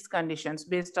with these conditions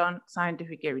based on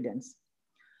scientific evidence.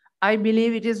 I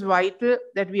believe it is vital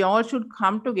that we all should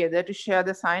come together to share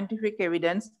the scientific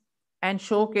evidence and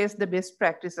showcase the best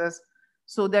practices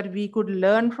so that we could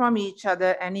learn from each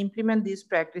other and implement these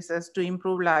practices to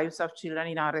improve lives of children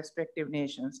in our respective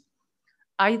nations.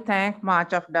 I thank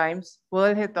March of Dimes,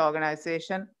 World Health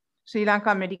Organization, Sri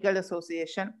Lanka Medical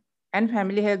Association, and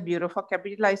Family Health Bureau for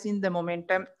capitalizing the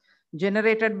momentum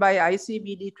generated by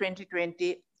ICBD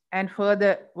 2020 and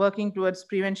further working towards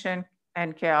prevention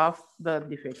and care of birth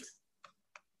defects.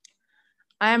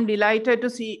 I am delighted to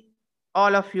see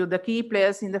all of you, the key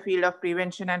players in the field of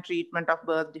prevention and treatment of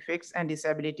birth defects and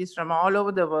disabilities from all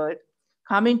over the world,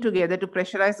 coming together to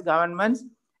pressurize governments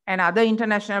and other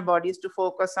international bodies to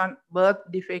focus on birth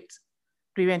defects,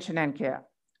 prevention and care.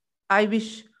 I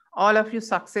wish all of you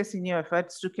success in your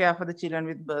efforts to care for the children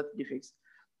with birth defects.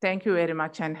 Thank you very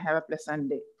much and have a pleasant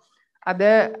day.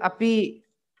 Ada api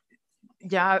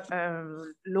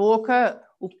ලෝක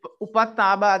උපත්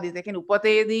ආබාධිත කියන්නේ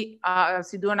උපතේදී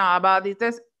සිදුවන ආබාධිත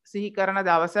සිහි කරන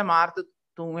දවස මාර්තු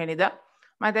 3 වෙනිදා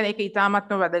මම හිතන්නේ ඒක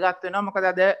ඉතාමත්ම වැදගත් වෙනවා මොකද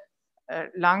අද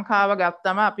ලංකාව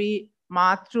ගත්තම අපි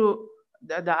මාතෘ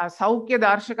සෞඛ්‍ය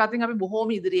දර්ශකයෙන් අපි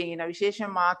බොහෝම ඉදිරියෙන් ඉනවා විශේෂයෙන්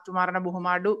මාතෘ මරණ බොහොම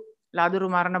අඩු ලාදුරු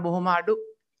මරණ බොහොම අඩු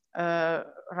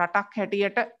රටක්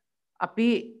හැටියට අපි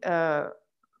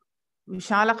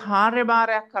විශාල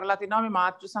කාර්යභාරයක් කරලා තිනවා මේ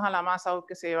මාතෘ සහ ළමා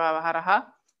සෞඛ්‍ය සේවාව හරහා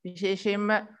විශේෂයෙන්ම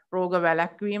රෝග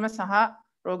වැළැක්වීම සහ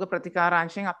රෝග ප්‍රතිකාර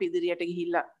අංශයෙන් අපි ඉදිරියට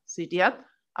ගිහිල්ලා සිටියත්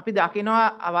අපි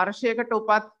දකිනවා වර්ෂයකට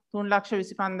උපත්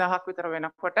 3,25,000ක් විතර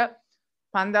වෙනකොට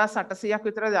 5,800ක්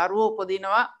විතර දරුවෝ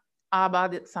උපදිනවා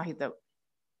ආබාධ සහිතව.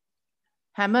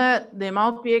 හැම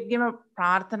දෙමව්පියෙක්ගේම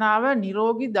ප්‍රාර්ථනාව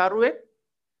නිරෝගී දරුවෙක්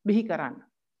බිහි කරන්න.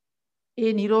 ඒ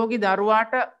නිරෝගී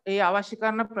දරුවාට ඒ අවශ්‍ය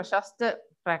කරන ප්‍රශස්ත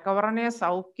රැකවරණය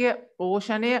සෞඛ්‍ය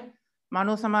පෝෂණය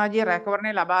මනෝ සමාජීය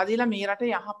රැකවරණය ලබා දීලා මේ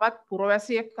රටේ යහපත්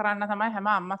පුරවැසියෙක් කරන්න තමයි හැම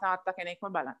අම්මා තාත්තා කෙනෙක්ම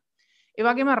බලන්නේ. ඒ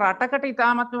වගේම රටකට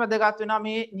ඉතාමත්ම වැදගත් වෙනවා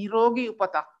මේ නිරෝගී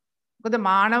උපතක්. මොකද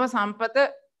මානව සම්පත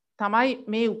තමයි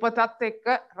මේ උපතත් එක්ක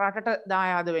රටට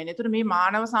දායාද වෙන්නේ. ඒතර මේ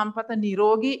මානව සම්පත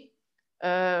නිරෝගී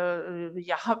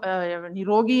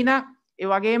නම් ඒ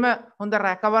වගේම හොඳ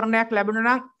රැකවරණයක්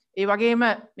ලැබුණා නම් ඒ වගේම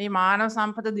මේ මානව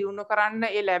සම්පත දියුණු කරන්න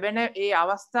ඒ ලැබෙන ඒ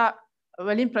අවස්ථා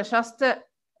වලින් ප්‍රශස්ත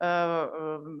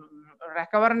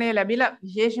රැකවරණය ලැබිලා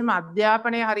විශේෂම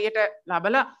අධ්‍යාපනය හරියට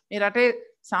ලැබලා මේ රටේ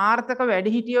සාර්ථක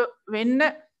වැඩිහිටියෝ වෙන්න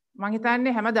මම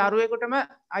හිතන්නේ හැම දරුවෙකුටම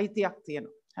අයිතියක්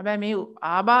තියෙනවා. හැබැයි මේ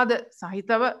ආබාධ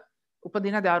සහිතව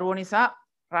උපදින දරුවෝ නිසා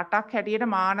රටක් හැටියට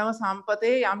මානව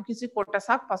සම්පතේ යම්කිසි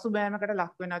කොටසක් පසුබෑමකට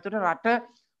ලක් වෙනවා. ඒතර රට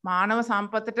මානව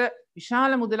සම්පතට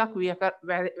විශාල මුදලක්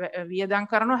වියදම්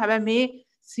කරනවා. හැබැයි මේ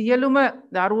සියලුම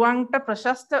දරුවන්ට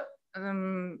ප්‍රශස්ත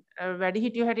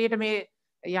වැඩිහිටියෝ හැටියට මේ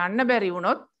යන්න බැරි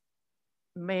වුණොත්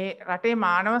මේ රටේ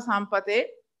මානව සම්පතේ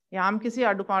යම්කිසි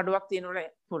අඩුපාඩුවක් තියෙනවා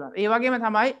පුළුවන්. ඒ වගේම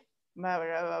තමයි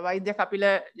වෛද්‍ය කපිල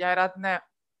ජයරත්න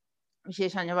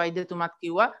විශේෂඥ වෛද්‍යතුමත්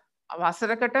කිව්වා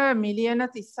වසරකට මිලියන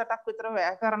 38ක් විතර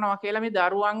වැය කරනවා කියලා මේ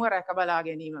දරුවන්ව රැක බලා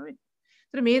ගැනීම වෙන.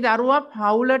 ඒතර මේ දරුවා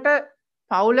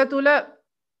පවුල තුල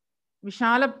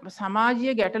විශාල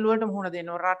සමාජීය ගැටලුවකට මුහුණ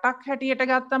දෙනවා. රටක් හැටියට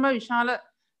ගත්තම විශාල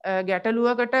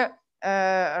ගැටලුවකට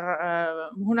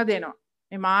මුහුණ දෙනවා.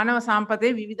 මේ මානව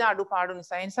සම්පතේ විවිධ අඩුපාඩු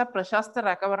නිසා. ඒ නිසා ප්‍රශස්ත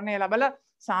රැකවරණය ලැබලා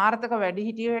සාර්ථක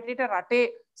වැඩිහිටියෝ හැටියට රටේ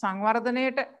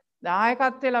සංවර්ධනයට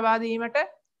දායකත්වය ලබා දීමට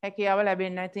හැකියාව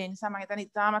ලැබෙන්නේ නැහැ. ඒ නිසා මම හිතන්නේ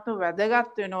ඉතාමත්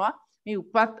වැදගත් වෙනවා මේ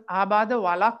උපත් ආබාධ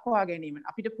වළක්වා ගැනීම.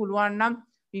 අපිට පුළුවන් නම්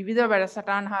විවිධ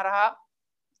වැඩසටහන් හරහා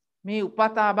මේ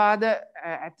උපත් ආබාධ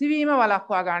ඇතිවීම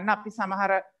වළක්වා ගන්න අපි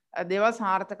සමහර දේවල්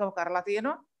සාර්ථකව කරලා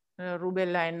තියෙනවා.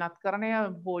 රුබෙල්ලා එන්නත් කරණය,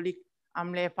 බෝලික්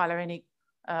අම්ලය පළවෙනි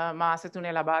මාස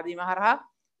 3 ලබා දීම හරහා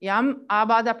යම්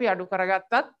ආබාධ අපි අඩු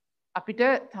කරගත්තත් අපිට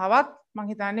තවත් මම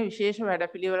හිතන්නේ විශේෂ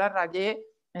වැඩපිළිවෙලක්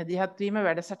රජයේ දිහත් වීම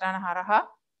වැඩසටහන හරහා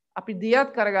අපි දියත්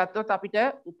කරගත්තොත් අපිට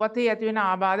උපතේ ඇති වෙන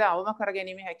ආබාධ අවම කර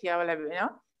ගැනීමේ හැකියාව ලැබෙනවා.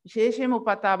 විශේෂයෙන්ම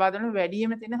උපත් ආබාධ වල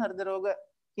වැඩිම තියෙන හෘද රෝග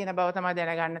කියන බව තමයි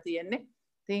දැනගන්න තියෙන්නේ.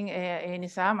 ඉතින් ඒ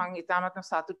නිසා මම ඉතාමත්ම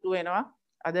සතුටු වෙනවා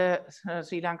අද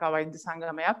ශ්‍රී ලංකා වෛද්‍ය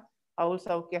සංගමයත් පෞල්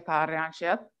සෞඛ්‍ය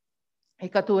කාර්යාංශයත්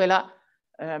එකතු වෙලා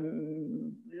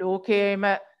ලෝකයේම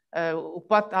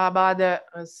උපත් ආබාධ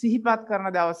සිහිපත්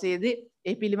කරන දවසේදී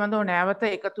ඒ පිළිබඳව නැවත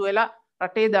එකතු වෙලා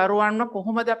රටේ දරුවන්ව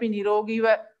කොහොමද අපි නිරෝගීව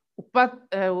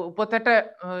උපතට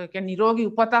නිරෝගී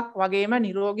උපතක් වගේම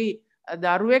නිරෝගී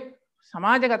දරුවෙක්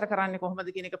සමාජගත කරන්නේ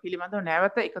කොහොමද කියන එක පිළිබඳව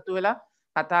නැවත එකතු වෙලා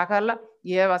කතා කරලා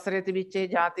ගිය වසරේ තිබිච්ච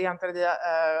ජාතිය අන්තර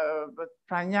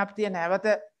ප්‍රඥාප්තිය නැවත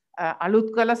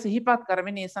අලුත් කළ සිහිපත්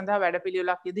කරමින් ඒ සඳහා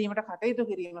වැඩපිළිවෙලක් යෙදීමට කටයුතු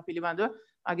කිරීම පිළිබඳව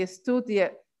මගේ ස්තුතිය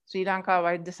ශ්‍රී ලංකා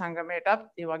වෛද්‍ය සංගමයටත්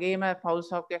ඒ වගේම පෞල්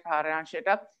සෞඛ්‍ය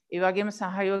කාර්යාංශයටත් ඒ වගේම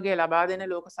සහයෝගය ලබා දෙන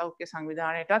ලෝක සෞඛ්‍ය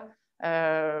සංවිධානයටත්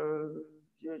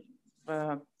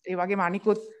ඒ වගේම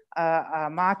අනිකුත්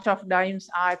මාර්ච් ඔෆ් ඩයිම්ස්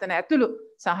ආයතන ඇතුළු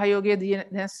සහයෝගය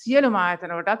දෙන සියලුම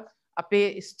ආයතනවලටත්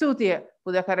අපේ ස්තුතිය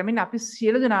පුද කරමින් අපි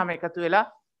සියලු දෙනාම එකතු වෙලා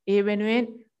ඒ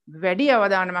වෙනුවෙන් වැඩි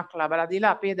අවධානමක් ලබා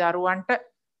දීලා අපේ දරුවන්ට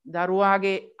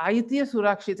දරුවාගේ අයිතිය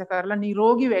සුරක්ෂිත කරලා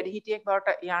නිරෝගී වැඩිහිටියෙක්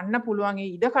බවට යන්න පුළුවන් ඒ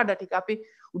ඉඩකඩ ටික අපි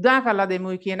උදා කරලා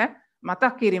දෙමුයි කියන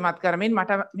මතක් කිරීමත් කරමින්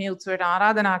මට මේ උත්සවයට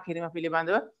ආරාධනා කිරීම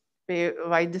පිළිබඳව අපේ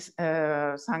වෛද්‍ය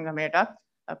සංගමයටත්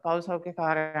පෞල් සෞඛ්‍ය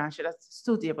කාර්යාංශයට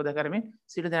ස්තුතිය පුද කරමින්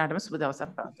සියලු දෙනාටම සුබ දවසක්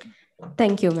ප්‍රාර්ථනා.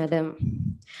 Thank you, madam.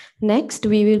 Next,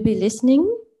 we will be listening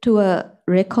to a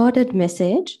recorded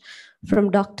message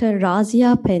from Dr.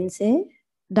 Razia Pense,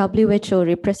 WHO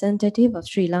representative of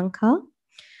Sri Lanka,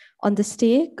 on the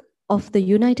stake of the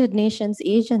United Nations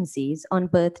agencies on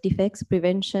birth defects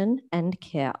prevention and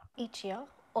care. Each year,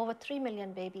 over 3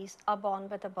 million babies are born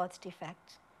with a birth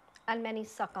defect, and many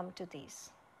succumb to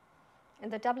these. In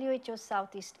the WHO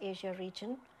Southeast Asia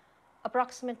region,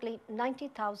 approximately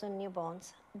 90,000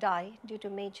 newborns die due to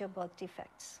major birth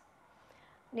defects.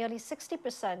 Nearly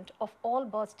 60% of all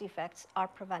birth defects are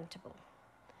preventable.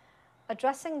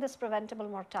 Addressing this preventable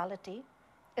mortality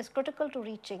is critical to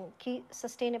reaching key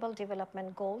sustainable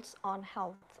development goals on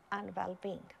health and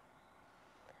well-being.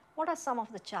 What are some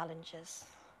of the challenges?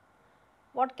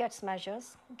 What gets measured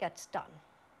gets done.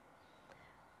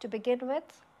 To begin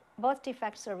with, birth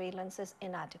defect surveillance is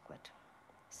inadequate.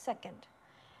 Second,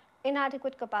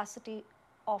 inadequate capacity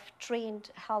of trained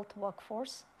health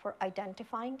workforce for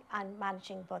identifying and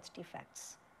managing birth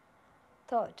defects.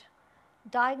 Third,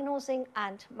 diagnosing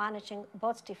and managing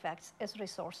birth defects is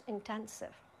resource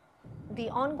intensive. The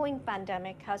ongoing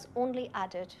pandemic has only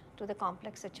added to the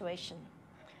complex situation.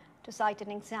 To cite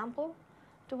an example,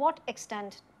 to what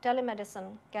extent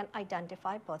telemedicine can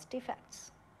identify birth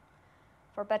defects.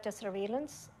 For better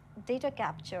surveillance, data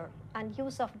capture, and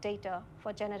use of data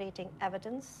for generating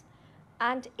evidence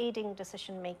and aiding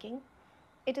decision-making,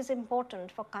 it is important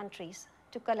for countries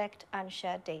to collect and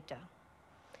share data.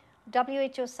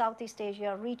 WHO Southeast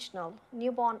Asia Regional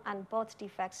Newborn and Birth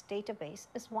Defects Database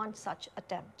is one such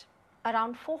attempt.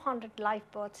 Around 400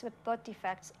 live births with birth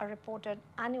defects are reported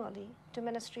annually to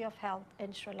Ministry of Health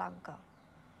in Sri Lanka.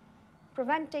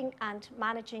 Preventing and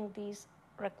managing these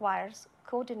requires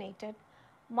coordinated,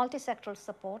 multi-sectoral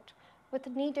support with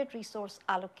needed resource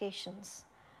allocations,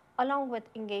 along with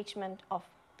engagement of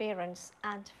parents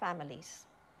and families.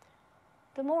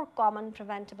 The more common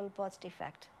preventable birth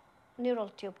defect, neural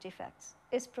tube defects,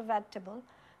 is preventable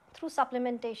through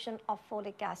supplementation of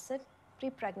folic acid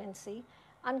pre-pregnancy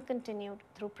and continued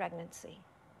through pregnancy.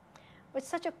 With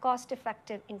such a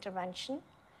cost-effective intervention,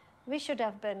 we should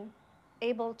have been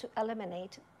able to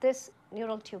eliminate this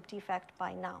neural tube defect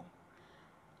by now.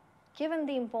 Given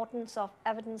the importance of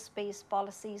evidence-based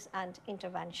policies and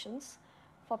interventions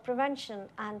for prevention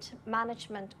and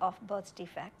management of birth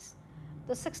defects,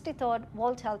 the 63rd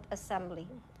World Health Assembly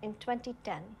in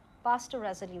 2010 passed a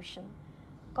resolution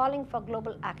calling for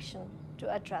global action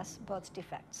to address birth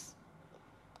defects.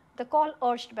 The call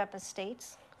urged member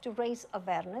states to raise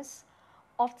awareness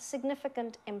of the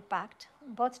significant impact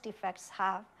birth defects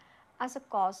have as a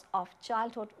cause of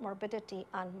childhood morbidity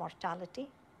and mortality,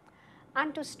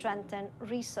 and to strengthen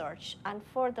research and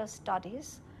further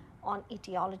studies on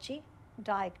etiology,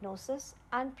 diagnosis,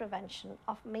 and prevention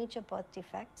of major birth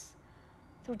defects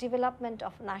through development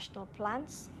of national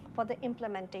plans for the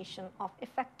implementation of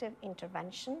effective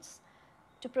interventions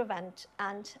to prevent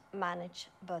and manage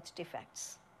birth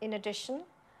defects. In addition,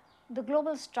 the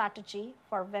Global Strategy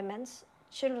for Women's,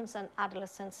 Children's and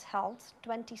Adolescents' Health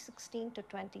 2016 to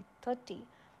 2030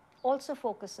 also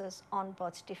focuses on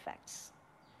birth defects.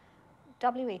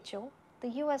 WHO, the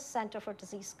US Center for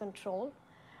Disease Control,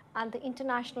 and the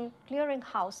International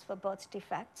Clearinghouse for Birth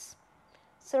Defects,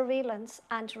 Surveillance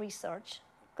and Research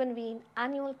convene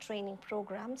annual training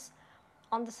programs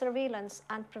on the surveillance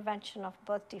and prevention of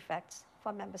birth defects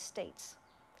for member states.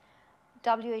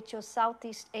 WHO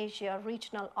Southeast Asia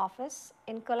Regional Office,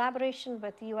 in collaboration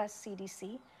with US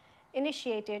CDC,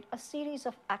 initiated a series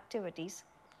of activities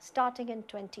starting in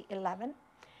 2011,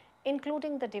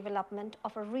 including the development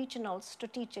of a regional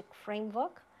strategic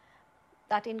framework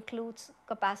that includes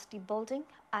capacity building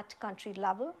at country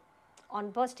level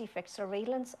on birth defect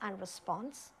surveillance and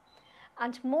response,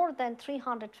 and more than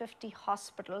 350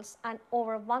 hospitals and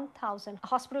over 1,000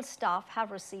 hospital staff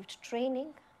have received training,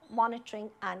 monitoring,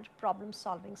 and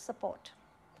problem-solving support.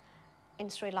 In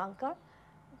Sri Lanka,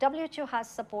 WHO has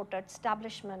supported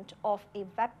establishment of a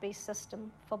web-based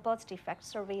system for birth defect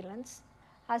surveillance,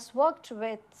 has worked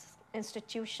with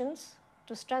institutions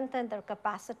to strengthen their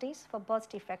capacities for birth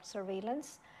defect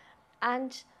surveillance,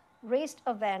 and raised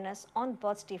awareness on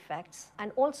birth defects,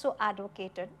 and also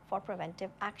advocated for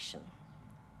preventive action.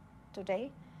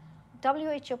 Today,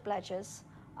 WHO pledges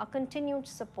a continued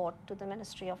support to the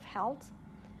Ministry of Health,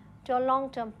 to a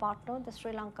long-term partner, the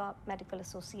Sri Lanka Medical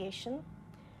Association,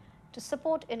 to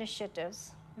support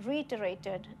initiatives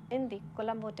reiterated in the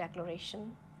Colombo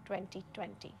Declaration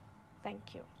 2020.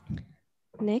 Thank you.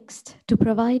 Next, to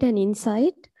provide an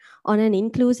insight on an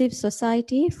inclusive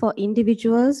society for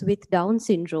individuals with Down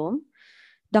syndrome,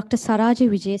 Dr. Saraji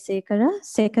Wijesekara,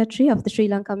 Secretary of the Sri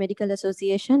Lanka Medical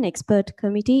Association Expert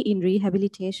Committee in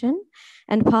Rehabilitation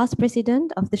and past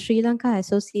President of the Sri Lanka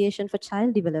Association for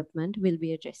Child Development, will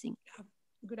be addressing.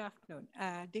 Good afternoon.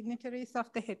 Dignitaries of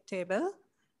the head table,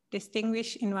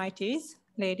 distinguished invitees,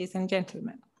 ladies and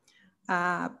gentlemen.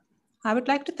 I would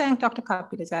like to thank Dr.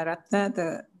 Kapila Jayaratne,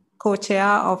 the co-chair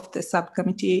of the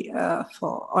subcommittee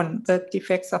on birth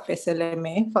defects of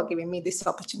SLMA, for giving me this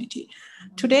opportunity.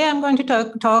 Today, I'm going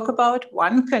to talk about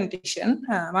one condition,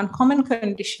 one common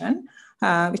condition,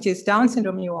 which is Down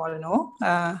syndrome, you all know,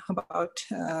 about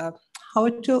how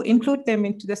to include them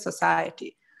into the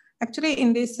society. Actually,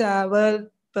 in this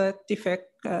World Birth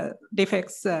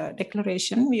Defects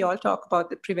Declaration, we all talk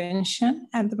about the prevention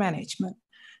and the management.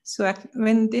 So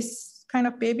when this kind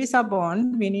of babies are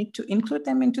born, we need to include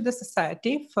them into the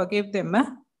society for give them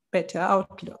a better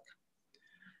outlook.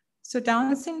 So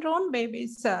Down syndrome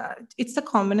babies, it's the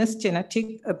commonest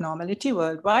genetic abnormality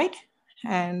worldwide,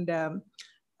 and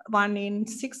 1 in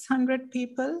 600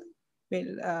 people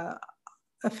will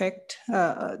affect,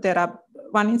 1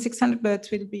 in 600 births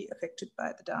will be affected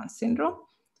by the Down syndrome.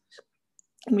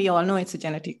 And we all know it's a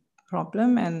genetic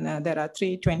problem, and there are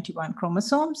 321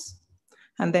 chromosomes.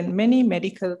 And then many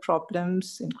medical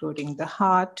problems, including the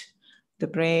heart, the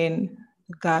brain,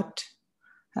 gut,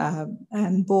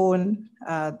 and bone,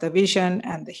 the vision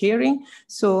and the hearing.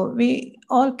 So we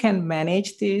all can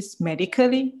manage this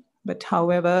medically, but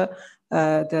however,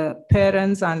 the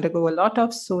parents undergo a lot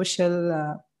of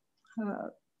social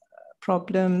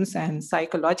problems and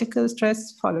psychological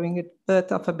stress following the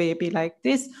birth of a baby like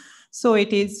this. So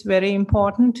it is very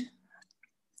important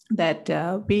that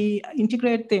we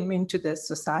integrate them into the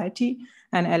society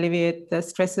and alleviate the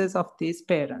stresses of these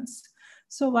parents.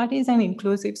 So what is an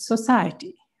inclusive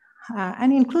society?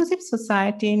 An inclusive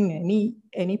society in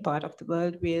any part of the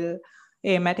world will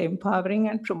aim at empowering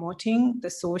and promoting the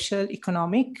social,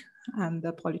 economic, and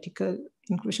the political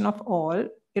inclusion of all,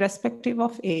 irrespective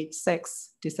of age,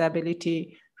 sex,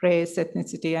 disability, race,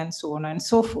 ethnicity, and so on and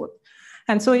so forth.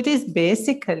 And so it is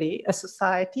basically a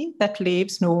society that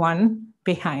leaves no one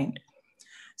behind.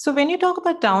 So when you talk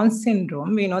about Down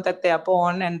syndrome, we know that they are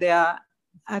born and they are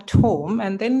at home,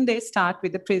 and then they start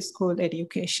with the preschool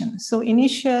education. So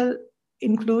initial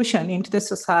inclusion into the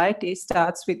society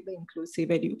starts with the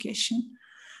inclusive education.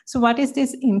 So what is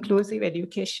this inclusive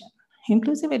education?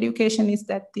 Inclusive education is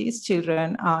that these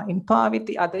children are in par with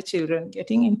the other children,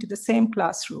 getting into the same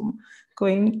classroom,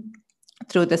 going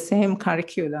through the same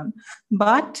curriculum,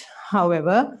 but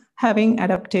however, having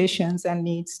adaptations and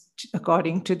needs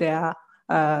according to their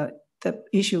the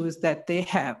issues that they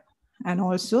have. And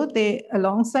also they,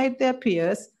 alongside their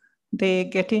peers, they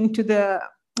get into the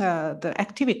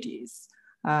activities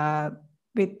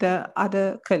with the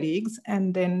other colleagues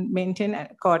and then maintain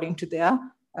according to their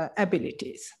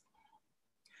abilities.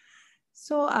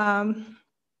 So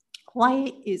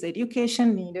why is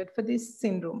education needed for this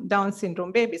syndrome, Down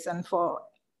syndrome babies, and for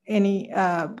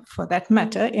that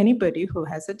matter, anybody who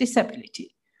has a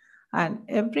disability? And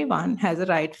everyone has a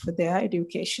right for their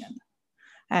education.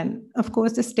 And of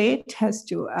course, the state has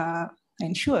to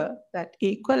ensure that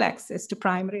equal access to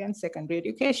primary and secondary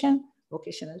education,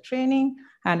 vocational training,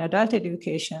 and adult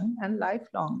education, and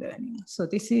lifelong learning. So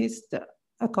this is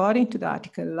according to the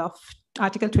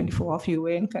Article 24 of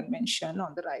UN Convention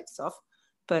on the Rights of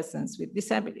Persons with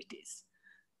Disabilities.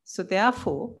 So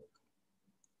therefore,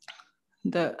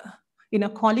 in a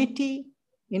quality,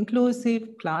 inclusive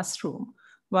classroom,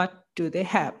 what do they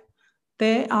have?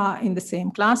 They are in the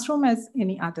same classroom as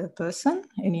any other person,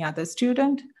 any other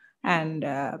student, and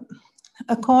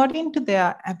according to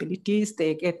their abilities,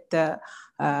 they get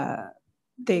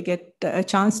a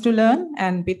chance to learn,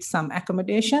 and with some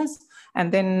accommodations,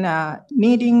 and then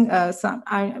needing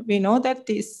we know that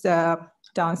these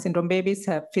Down syndrome babies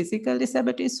have physical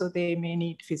disabilities, so they may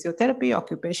need physiotherapy,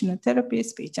 occupational therapy,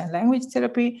 speech and language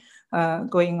therapy,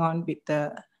 going on with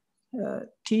the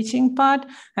teaching part,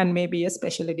 and maybe a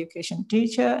special education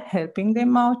teacher helping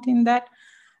them out in that.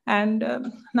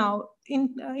 And now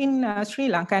in Sri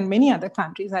Lanka and many other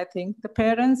countries, I think the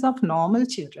parents of normal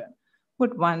children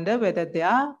would wonder whether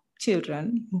their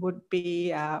children would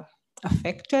be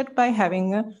affected by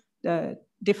having a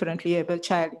differently able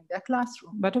child in their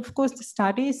classroom. But of course, the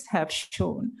studies have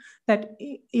shown that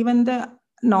even the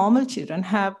normal children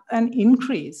have an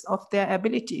increase of their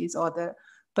abilities, or the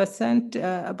percent,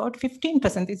 about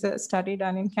 15% is a study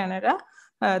done in Canada,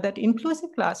 that inclusive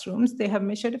classrooms, they have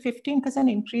measured a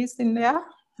 15% increase in their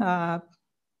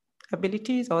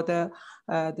abilities or the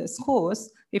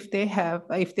scores if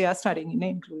they are studying in an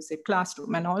inclusive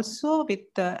classroom. And also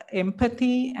with the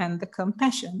empathy and the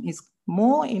compassion is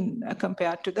more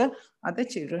compared to the other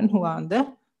children who are on the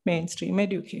mainstream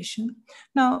education.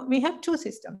 Now we have two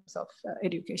systems of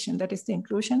education, that is the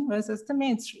inclusion versus the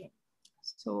mainstream.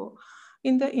 So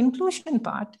in the inclusion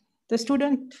part, the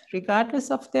student,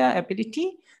 regardless of their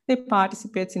ability, they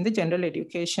participate in the general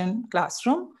education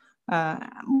classroom.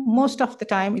 Most of the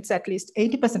time, it's at least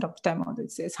 80% of the time, although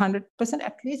it says 100%,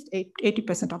 at least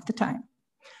 80% of the time.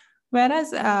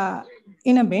 Whereas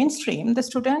in a mainstream, the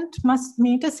student must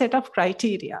meet a set of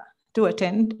criteria to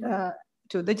attend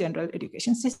to the general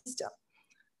education system.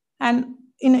 And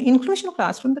in an inclusion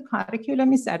classroom, the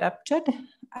curriculum is adapted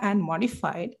and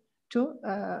modified to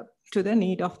the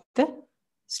need of the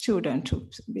student.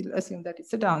 We'll assume that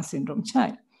it's a Down syndrome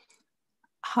child.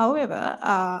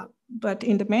 However, but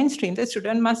in the mainstream, the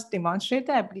student must demonstrate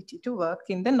the ability to work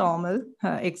in the normal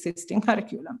existing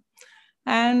curriculum.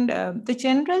 And the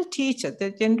general teacher,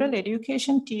 the general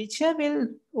education teacher will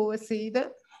oversee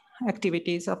the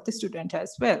activities of the student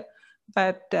as well.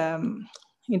 But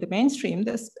in the mainstream,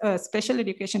 the special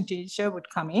education teacher would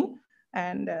come in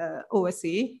and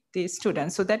oversee the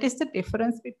students. So that is the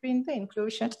difference between the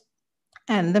inclusion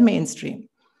and the mainstream.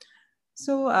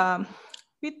 So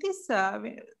with this,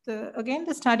 again,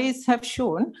 the studies have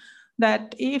shown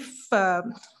that if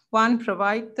one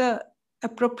provides the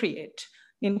appropriate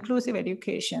inclusive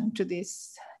education to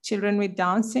these children with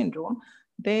Down syndrome,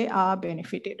 they are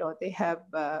benefited, or they have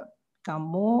become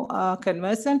more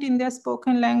conversant in their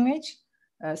spoken language,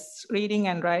 reading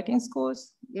and writing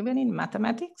scores, even in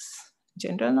mathematics,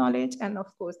 general knowledge, and of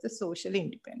course the social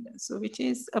independence, so which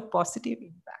is a positive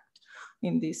impact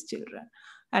in these children.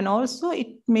 And also it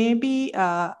may be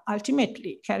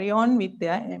ultimately carry on with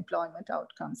their employment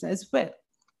outcomes as well.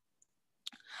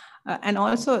 And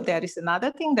also there is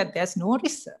another thing, that there's no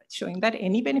research showing that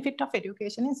any benefit of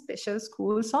education in special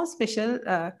schools or special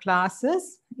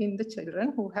classes in the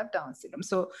children who have Down syndrome.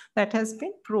 So that has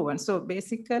been proven. So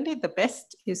basically the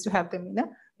best is to have them in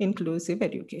an inclusive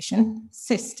education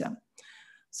system.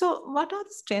 So what are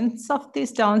the strengths of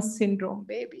these Down syndrome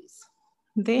babies?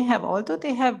 They have, although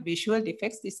they have visual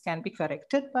defects, this can be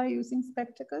corrected by using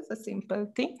spectacles, a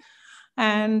simple thing.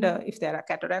 And if there are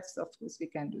cataracts, of course, we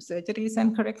can do surgeries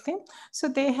and correct them. So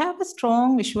they have a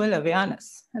strong visual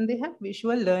awareness, and they have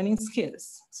visual learning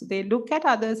skills. So they look at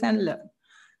others and learn.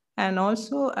 And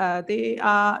also they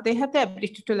have the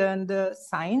ability to learn the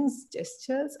signs,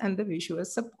 gestures, and the visual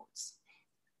supports.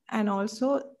 And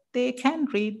also they can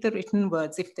read the written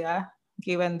words if they are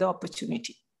given the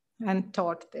opportunity and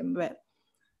taught them well.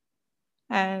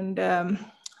 And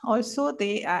also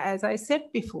they, as I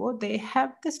said before, they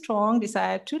have the strong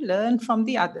desire to learn from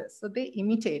the others. So they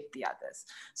imitate the others.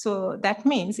 So that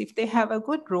means if they have a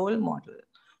good role model,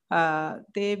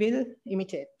 they will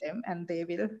imitate them and they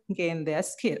will gain their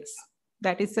skills.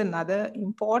 That is another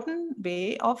important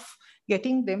way of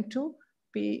getting them to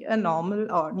be a normal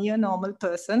or near normal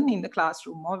person in the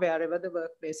classroom or wherever the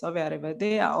workplace or wherever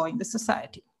they are, or in the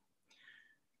society.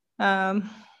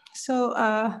 So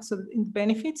in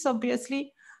benefits,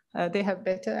 obviously, they have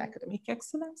better academic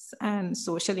excellence and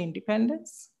social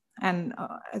independence. And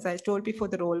as I told before,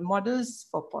 the role models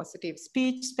for positive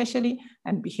speech, especially,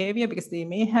 and behavior, because they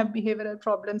may have behavioral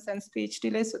problems and speech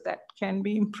delays, so that can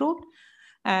be improved.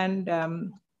 And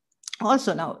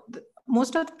also now,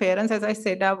 most of the parents, as I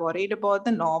said, are worried about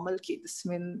the normal kids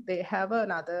when they have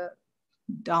another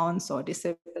Downs or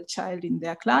disabled child in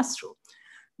their classroom.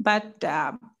 But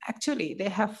actually, they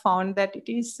have found that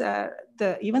it is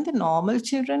even the normal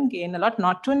children gain a lot,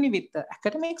 not only with the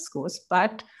academic scores,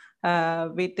 but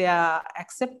with their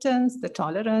acceptance, the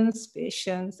tolerance,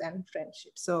 patience, and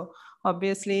friendship. So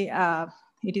obviously,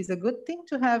 it is a good thing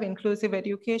to have inclusive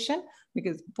education,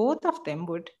 because both of them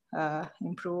would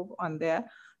improve on their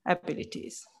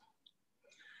abilities.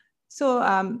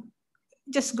 So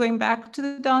just going back to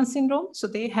the Down syndrome, so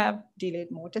they have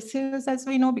delayed motor skills, as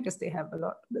we know, because they have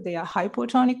they are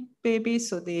hypotonic babies,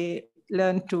 so they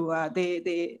learn to,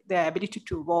 their ability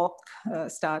to walk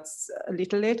starts a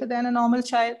little later than a normal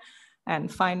child,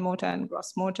 and fine motor and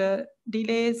gross motor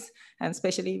delays, and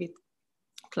especially with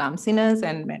clumsiness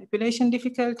and manipulation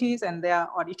difficulties, and their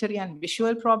auditory and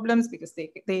visual problems, because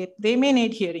they may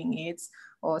need hearing aids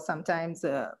or sometimes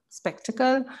a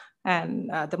spectacle. And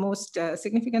the most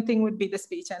significant thing would be the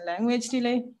speech and language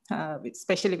delay,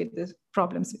 especially with the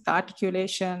problems with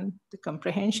articulation, the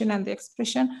comprehension and the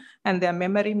expression, and their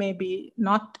memory may be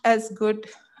not as good,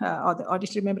 or the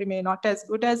auditory memory may not as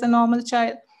good as a normal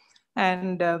child.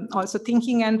 And also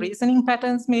thinking and reasoning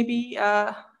patterns may be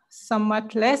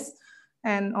somewhat less,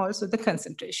 and also the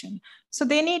concentration. So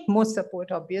they need more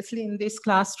support, obviously, in these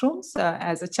classrooms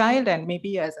as a child and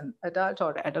maybe as an adult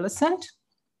or adolescent.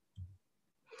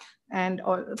 And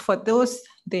for those,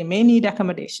 they may need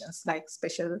accommodations like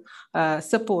special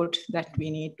support that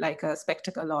we need, like a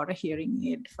spectacle or a hearing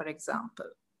aid, for example.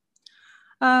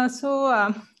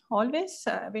 Always,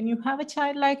 when you have a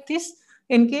child like this,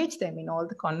 engage them in all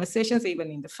the conversations, even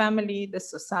in the family, the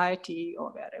society,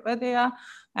 or wherever they are.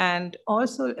 And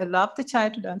also allow the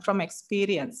child to learn from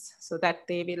experience so that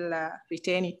they will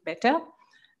retain it better.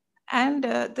 And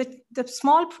the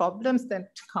small problems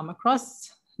that come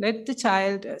across, let the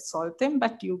child solve them,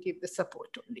 but you give the support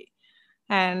only.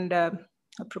 And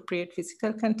appropriate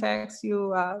physical contacts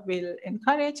you will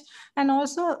encourage, and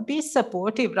also be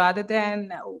supportive rather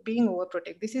than being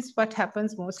overprotective. This is what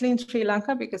happens mostly in Sri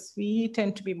Lanka, because we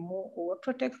tend to be more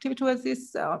overprotective towards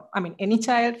this. I mean, any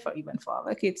child, even for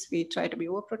our kids, we try to be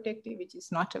overprotective, which is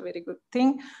not a very good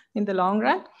thing in the long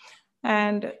run.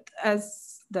 And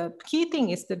as the key thing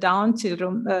is the Down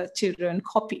children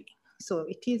copy. So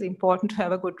it is important to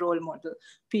have a good role model,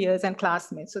 peers and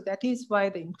classmates. So that is why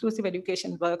the inclusive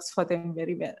education works for them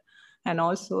very well. And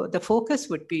also the focus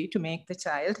would be to make the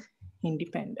child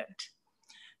independent.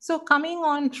 So coming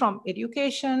on from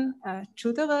education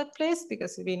to the workplace,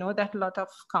 because we know that a lot of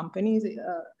companies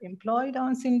employ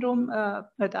Down syndrome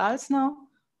adults now,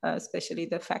 especially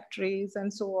the factories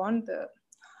and so on, the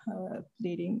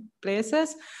leading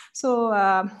places. So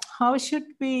how should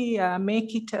we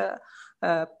make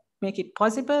it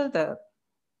possible? The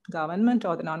government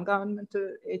or the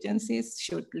non-governmental agencies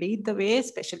should lead the way,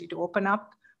 especially to open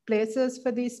up places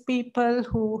for these people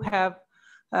who have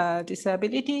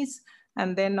disabilities.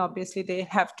 And then obviously they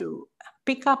have to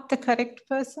pick up the correct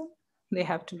person. They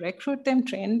have to recruit them,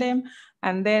 train them,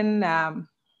 and then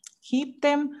keep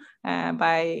them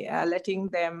by letting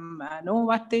them know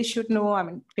what they should know, I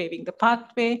mean, paving the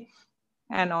pathway.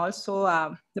 And also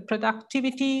the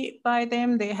productivity by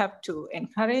them, they have to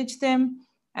encourage them.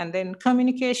 And then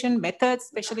communication methods,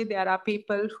 especially there are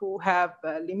people who have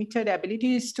limited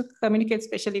abilities to communicate,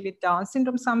 especially with Down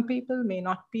syndrome. Some people may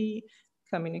not be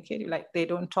communicating, like they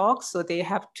don't talk, so they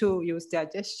have to use their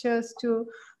gestures to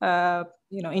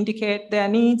indicate their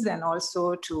needs and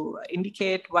also to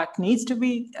indicate what needs to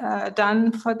be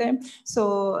done for them.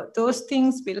 So those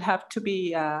things will have to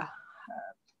be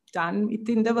done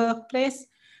within the workplace.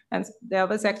 And there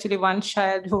was actually one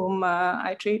child whom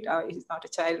I treat. He's not a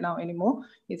child now anymore.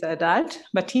 He's an adult,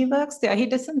 but he works there. He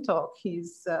doesn't talk.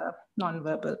 He's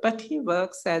nonverbal, but he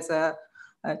works as a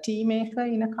tea maker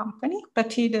in a company,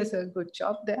 but he does a good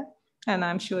job there. And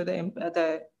I'm sure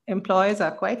the employers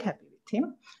are quite happy with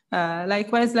him.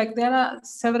 Likewise, like there are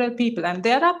several people, and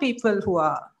there are people who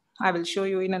are, I will show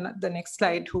you in the next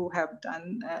slide, who have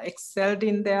done excelled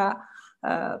in their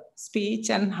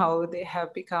speech and how they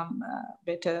have become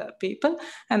better people.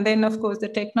 And then of course the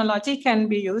technology can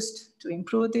be used to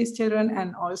improve these children,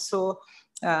 and also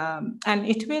and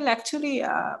it will actually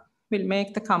will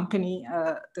make the company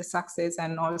the success,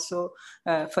 and also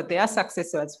for their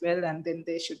success as well. And then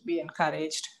they should be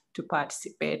encouraged to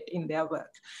participate in their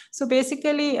work. So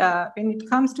basically, when it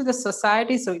comes to the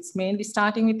society, so it's mainly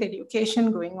starting with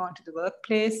education, going on to the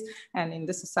workplace, and in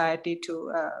the society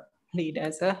to lead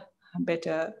as a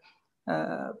better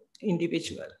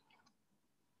individual.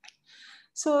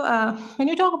 So when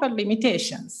you talk about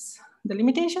limitations, the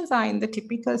limitations are in the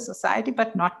typical society,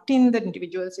 but not in the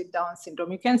individuals with Down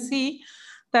syndrome. You can see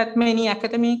that many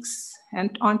academics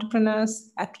and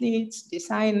entrepreneurs, athletes,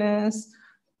 designers,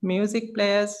 music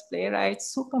players,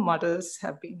 playwrights, supermodels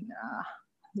have been,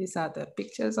 these are the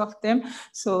pictures of them.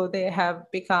 So they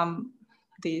have become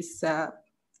these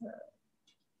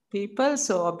people.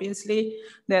 So obviously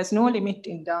there's no limit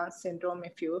in Down syndrome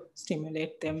if you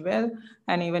stimulate them well.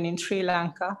 And even in Sri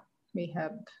Lanka, we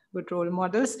have good role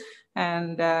models.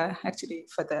 And actually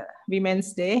for the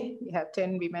Women's Day, we have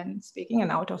 10 women speaking,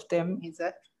 and out of them is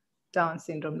a Down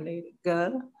syndrome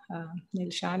girl,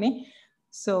 Nilshani.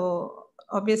 So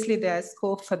obviously there's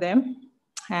scope for them.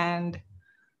 And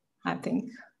I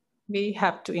think we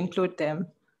have to include them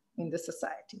in the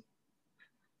society.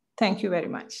 Thank you very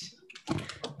much.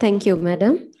 Thank you,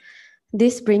 Madam.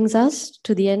 This brings us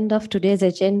to the end of today's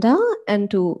agenda, and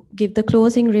to give the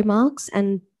closing remarks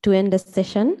and to end the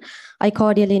session, I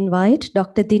cordially invite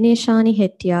Dr. Dineshani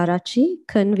Hettiarachchi,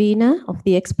 convener of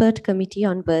the Expert Committee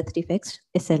on Birth Defects,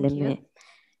 SLMA.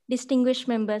 Distinguished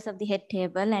members of the head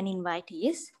table and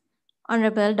invitees,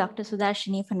 Honorable Dr.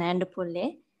 Sudarshini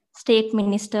Fernando-Pulle, State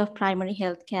Minister of Primary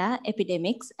Healthcare,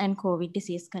 Epidemics and COVID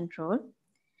Disease Control,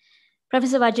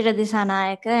 Professor Vajira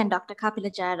Disanayaka and Dr.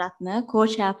 Kapila Jayarathne,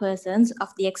 co-chairpersons of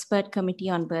the Expert Committee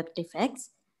on Birth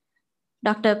Defects,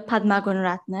 Dr. Padma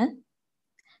Gunaratne,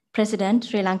 President,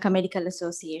 Sri Lanka Medical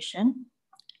Association,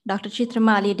 Dr.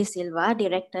 Chitramali De Silva,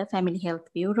 Director, Family Health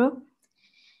Bureau,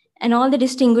 and all the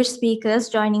distinguished speakers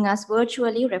joining us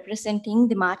virtually representing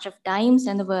the March of Dimes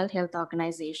and the World Health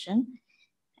Organization,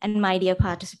 and my dear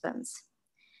participants.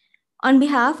 On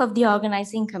behalf of the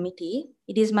organizing committee,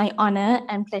 it is my honor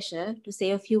and pleasure to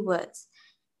say a few words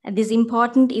at this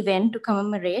important event to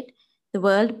commemorate the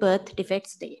World Birth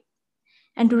Defects Day,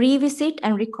 and to revisit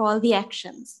and recall the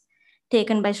actions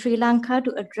taken by Sri Lanka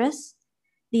to address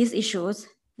these issues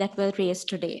that were raised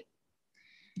today.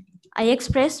 I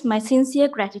express my sincere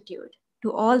gratitude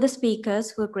to all the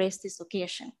speakers who graced this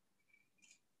occasion.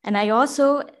 And I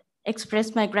also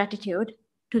express my gratitude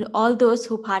to all those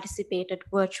who participated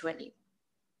virtually.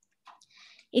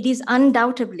 It has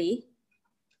undoubtedly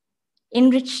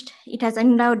enriched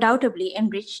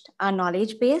our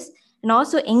knowledge base, and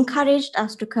also encouraged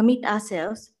us to commit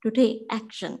ourselves to take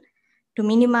action to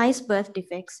minimize birth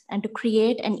defects and to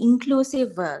create an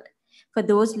inclusive world for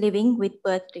those living with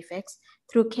birth defects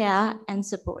through care and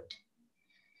support.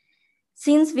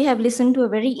 Since we have listened to a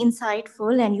very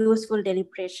insightful and useful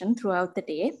deliberation throughout the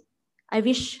day, I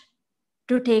wish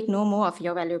to take no more of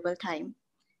your valuable time.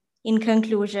 In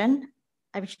conclusion,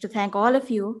 I wish to thank all of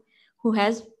you who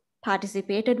has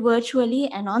participated virtually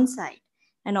and on-site,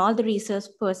 and all the research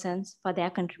persons for their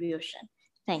contribution.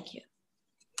 Thank you.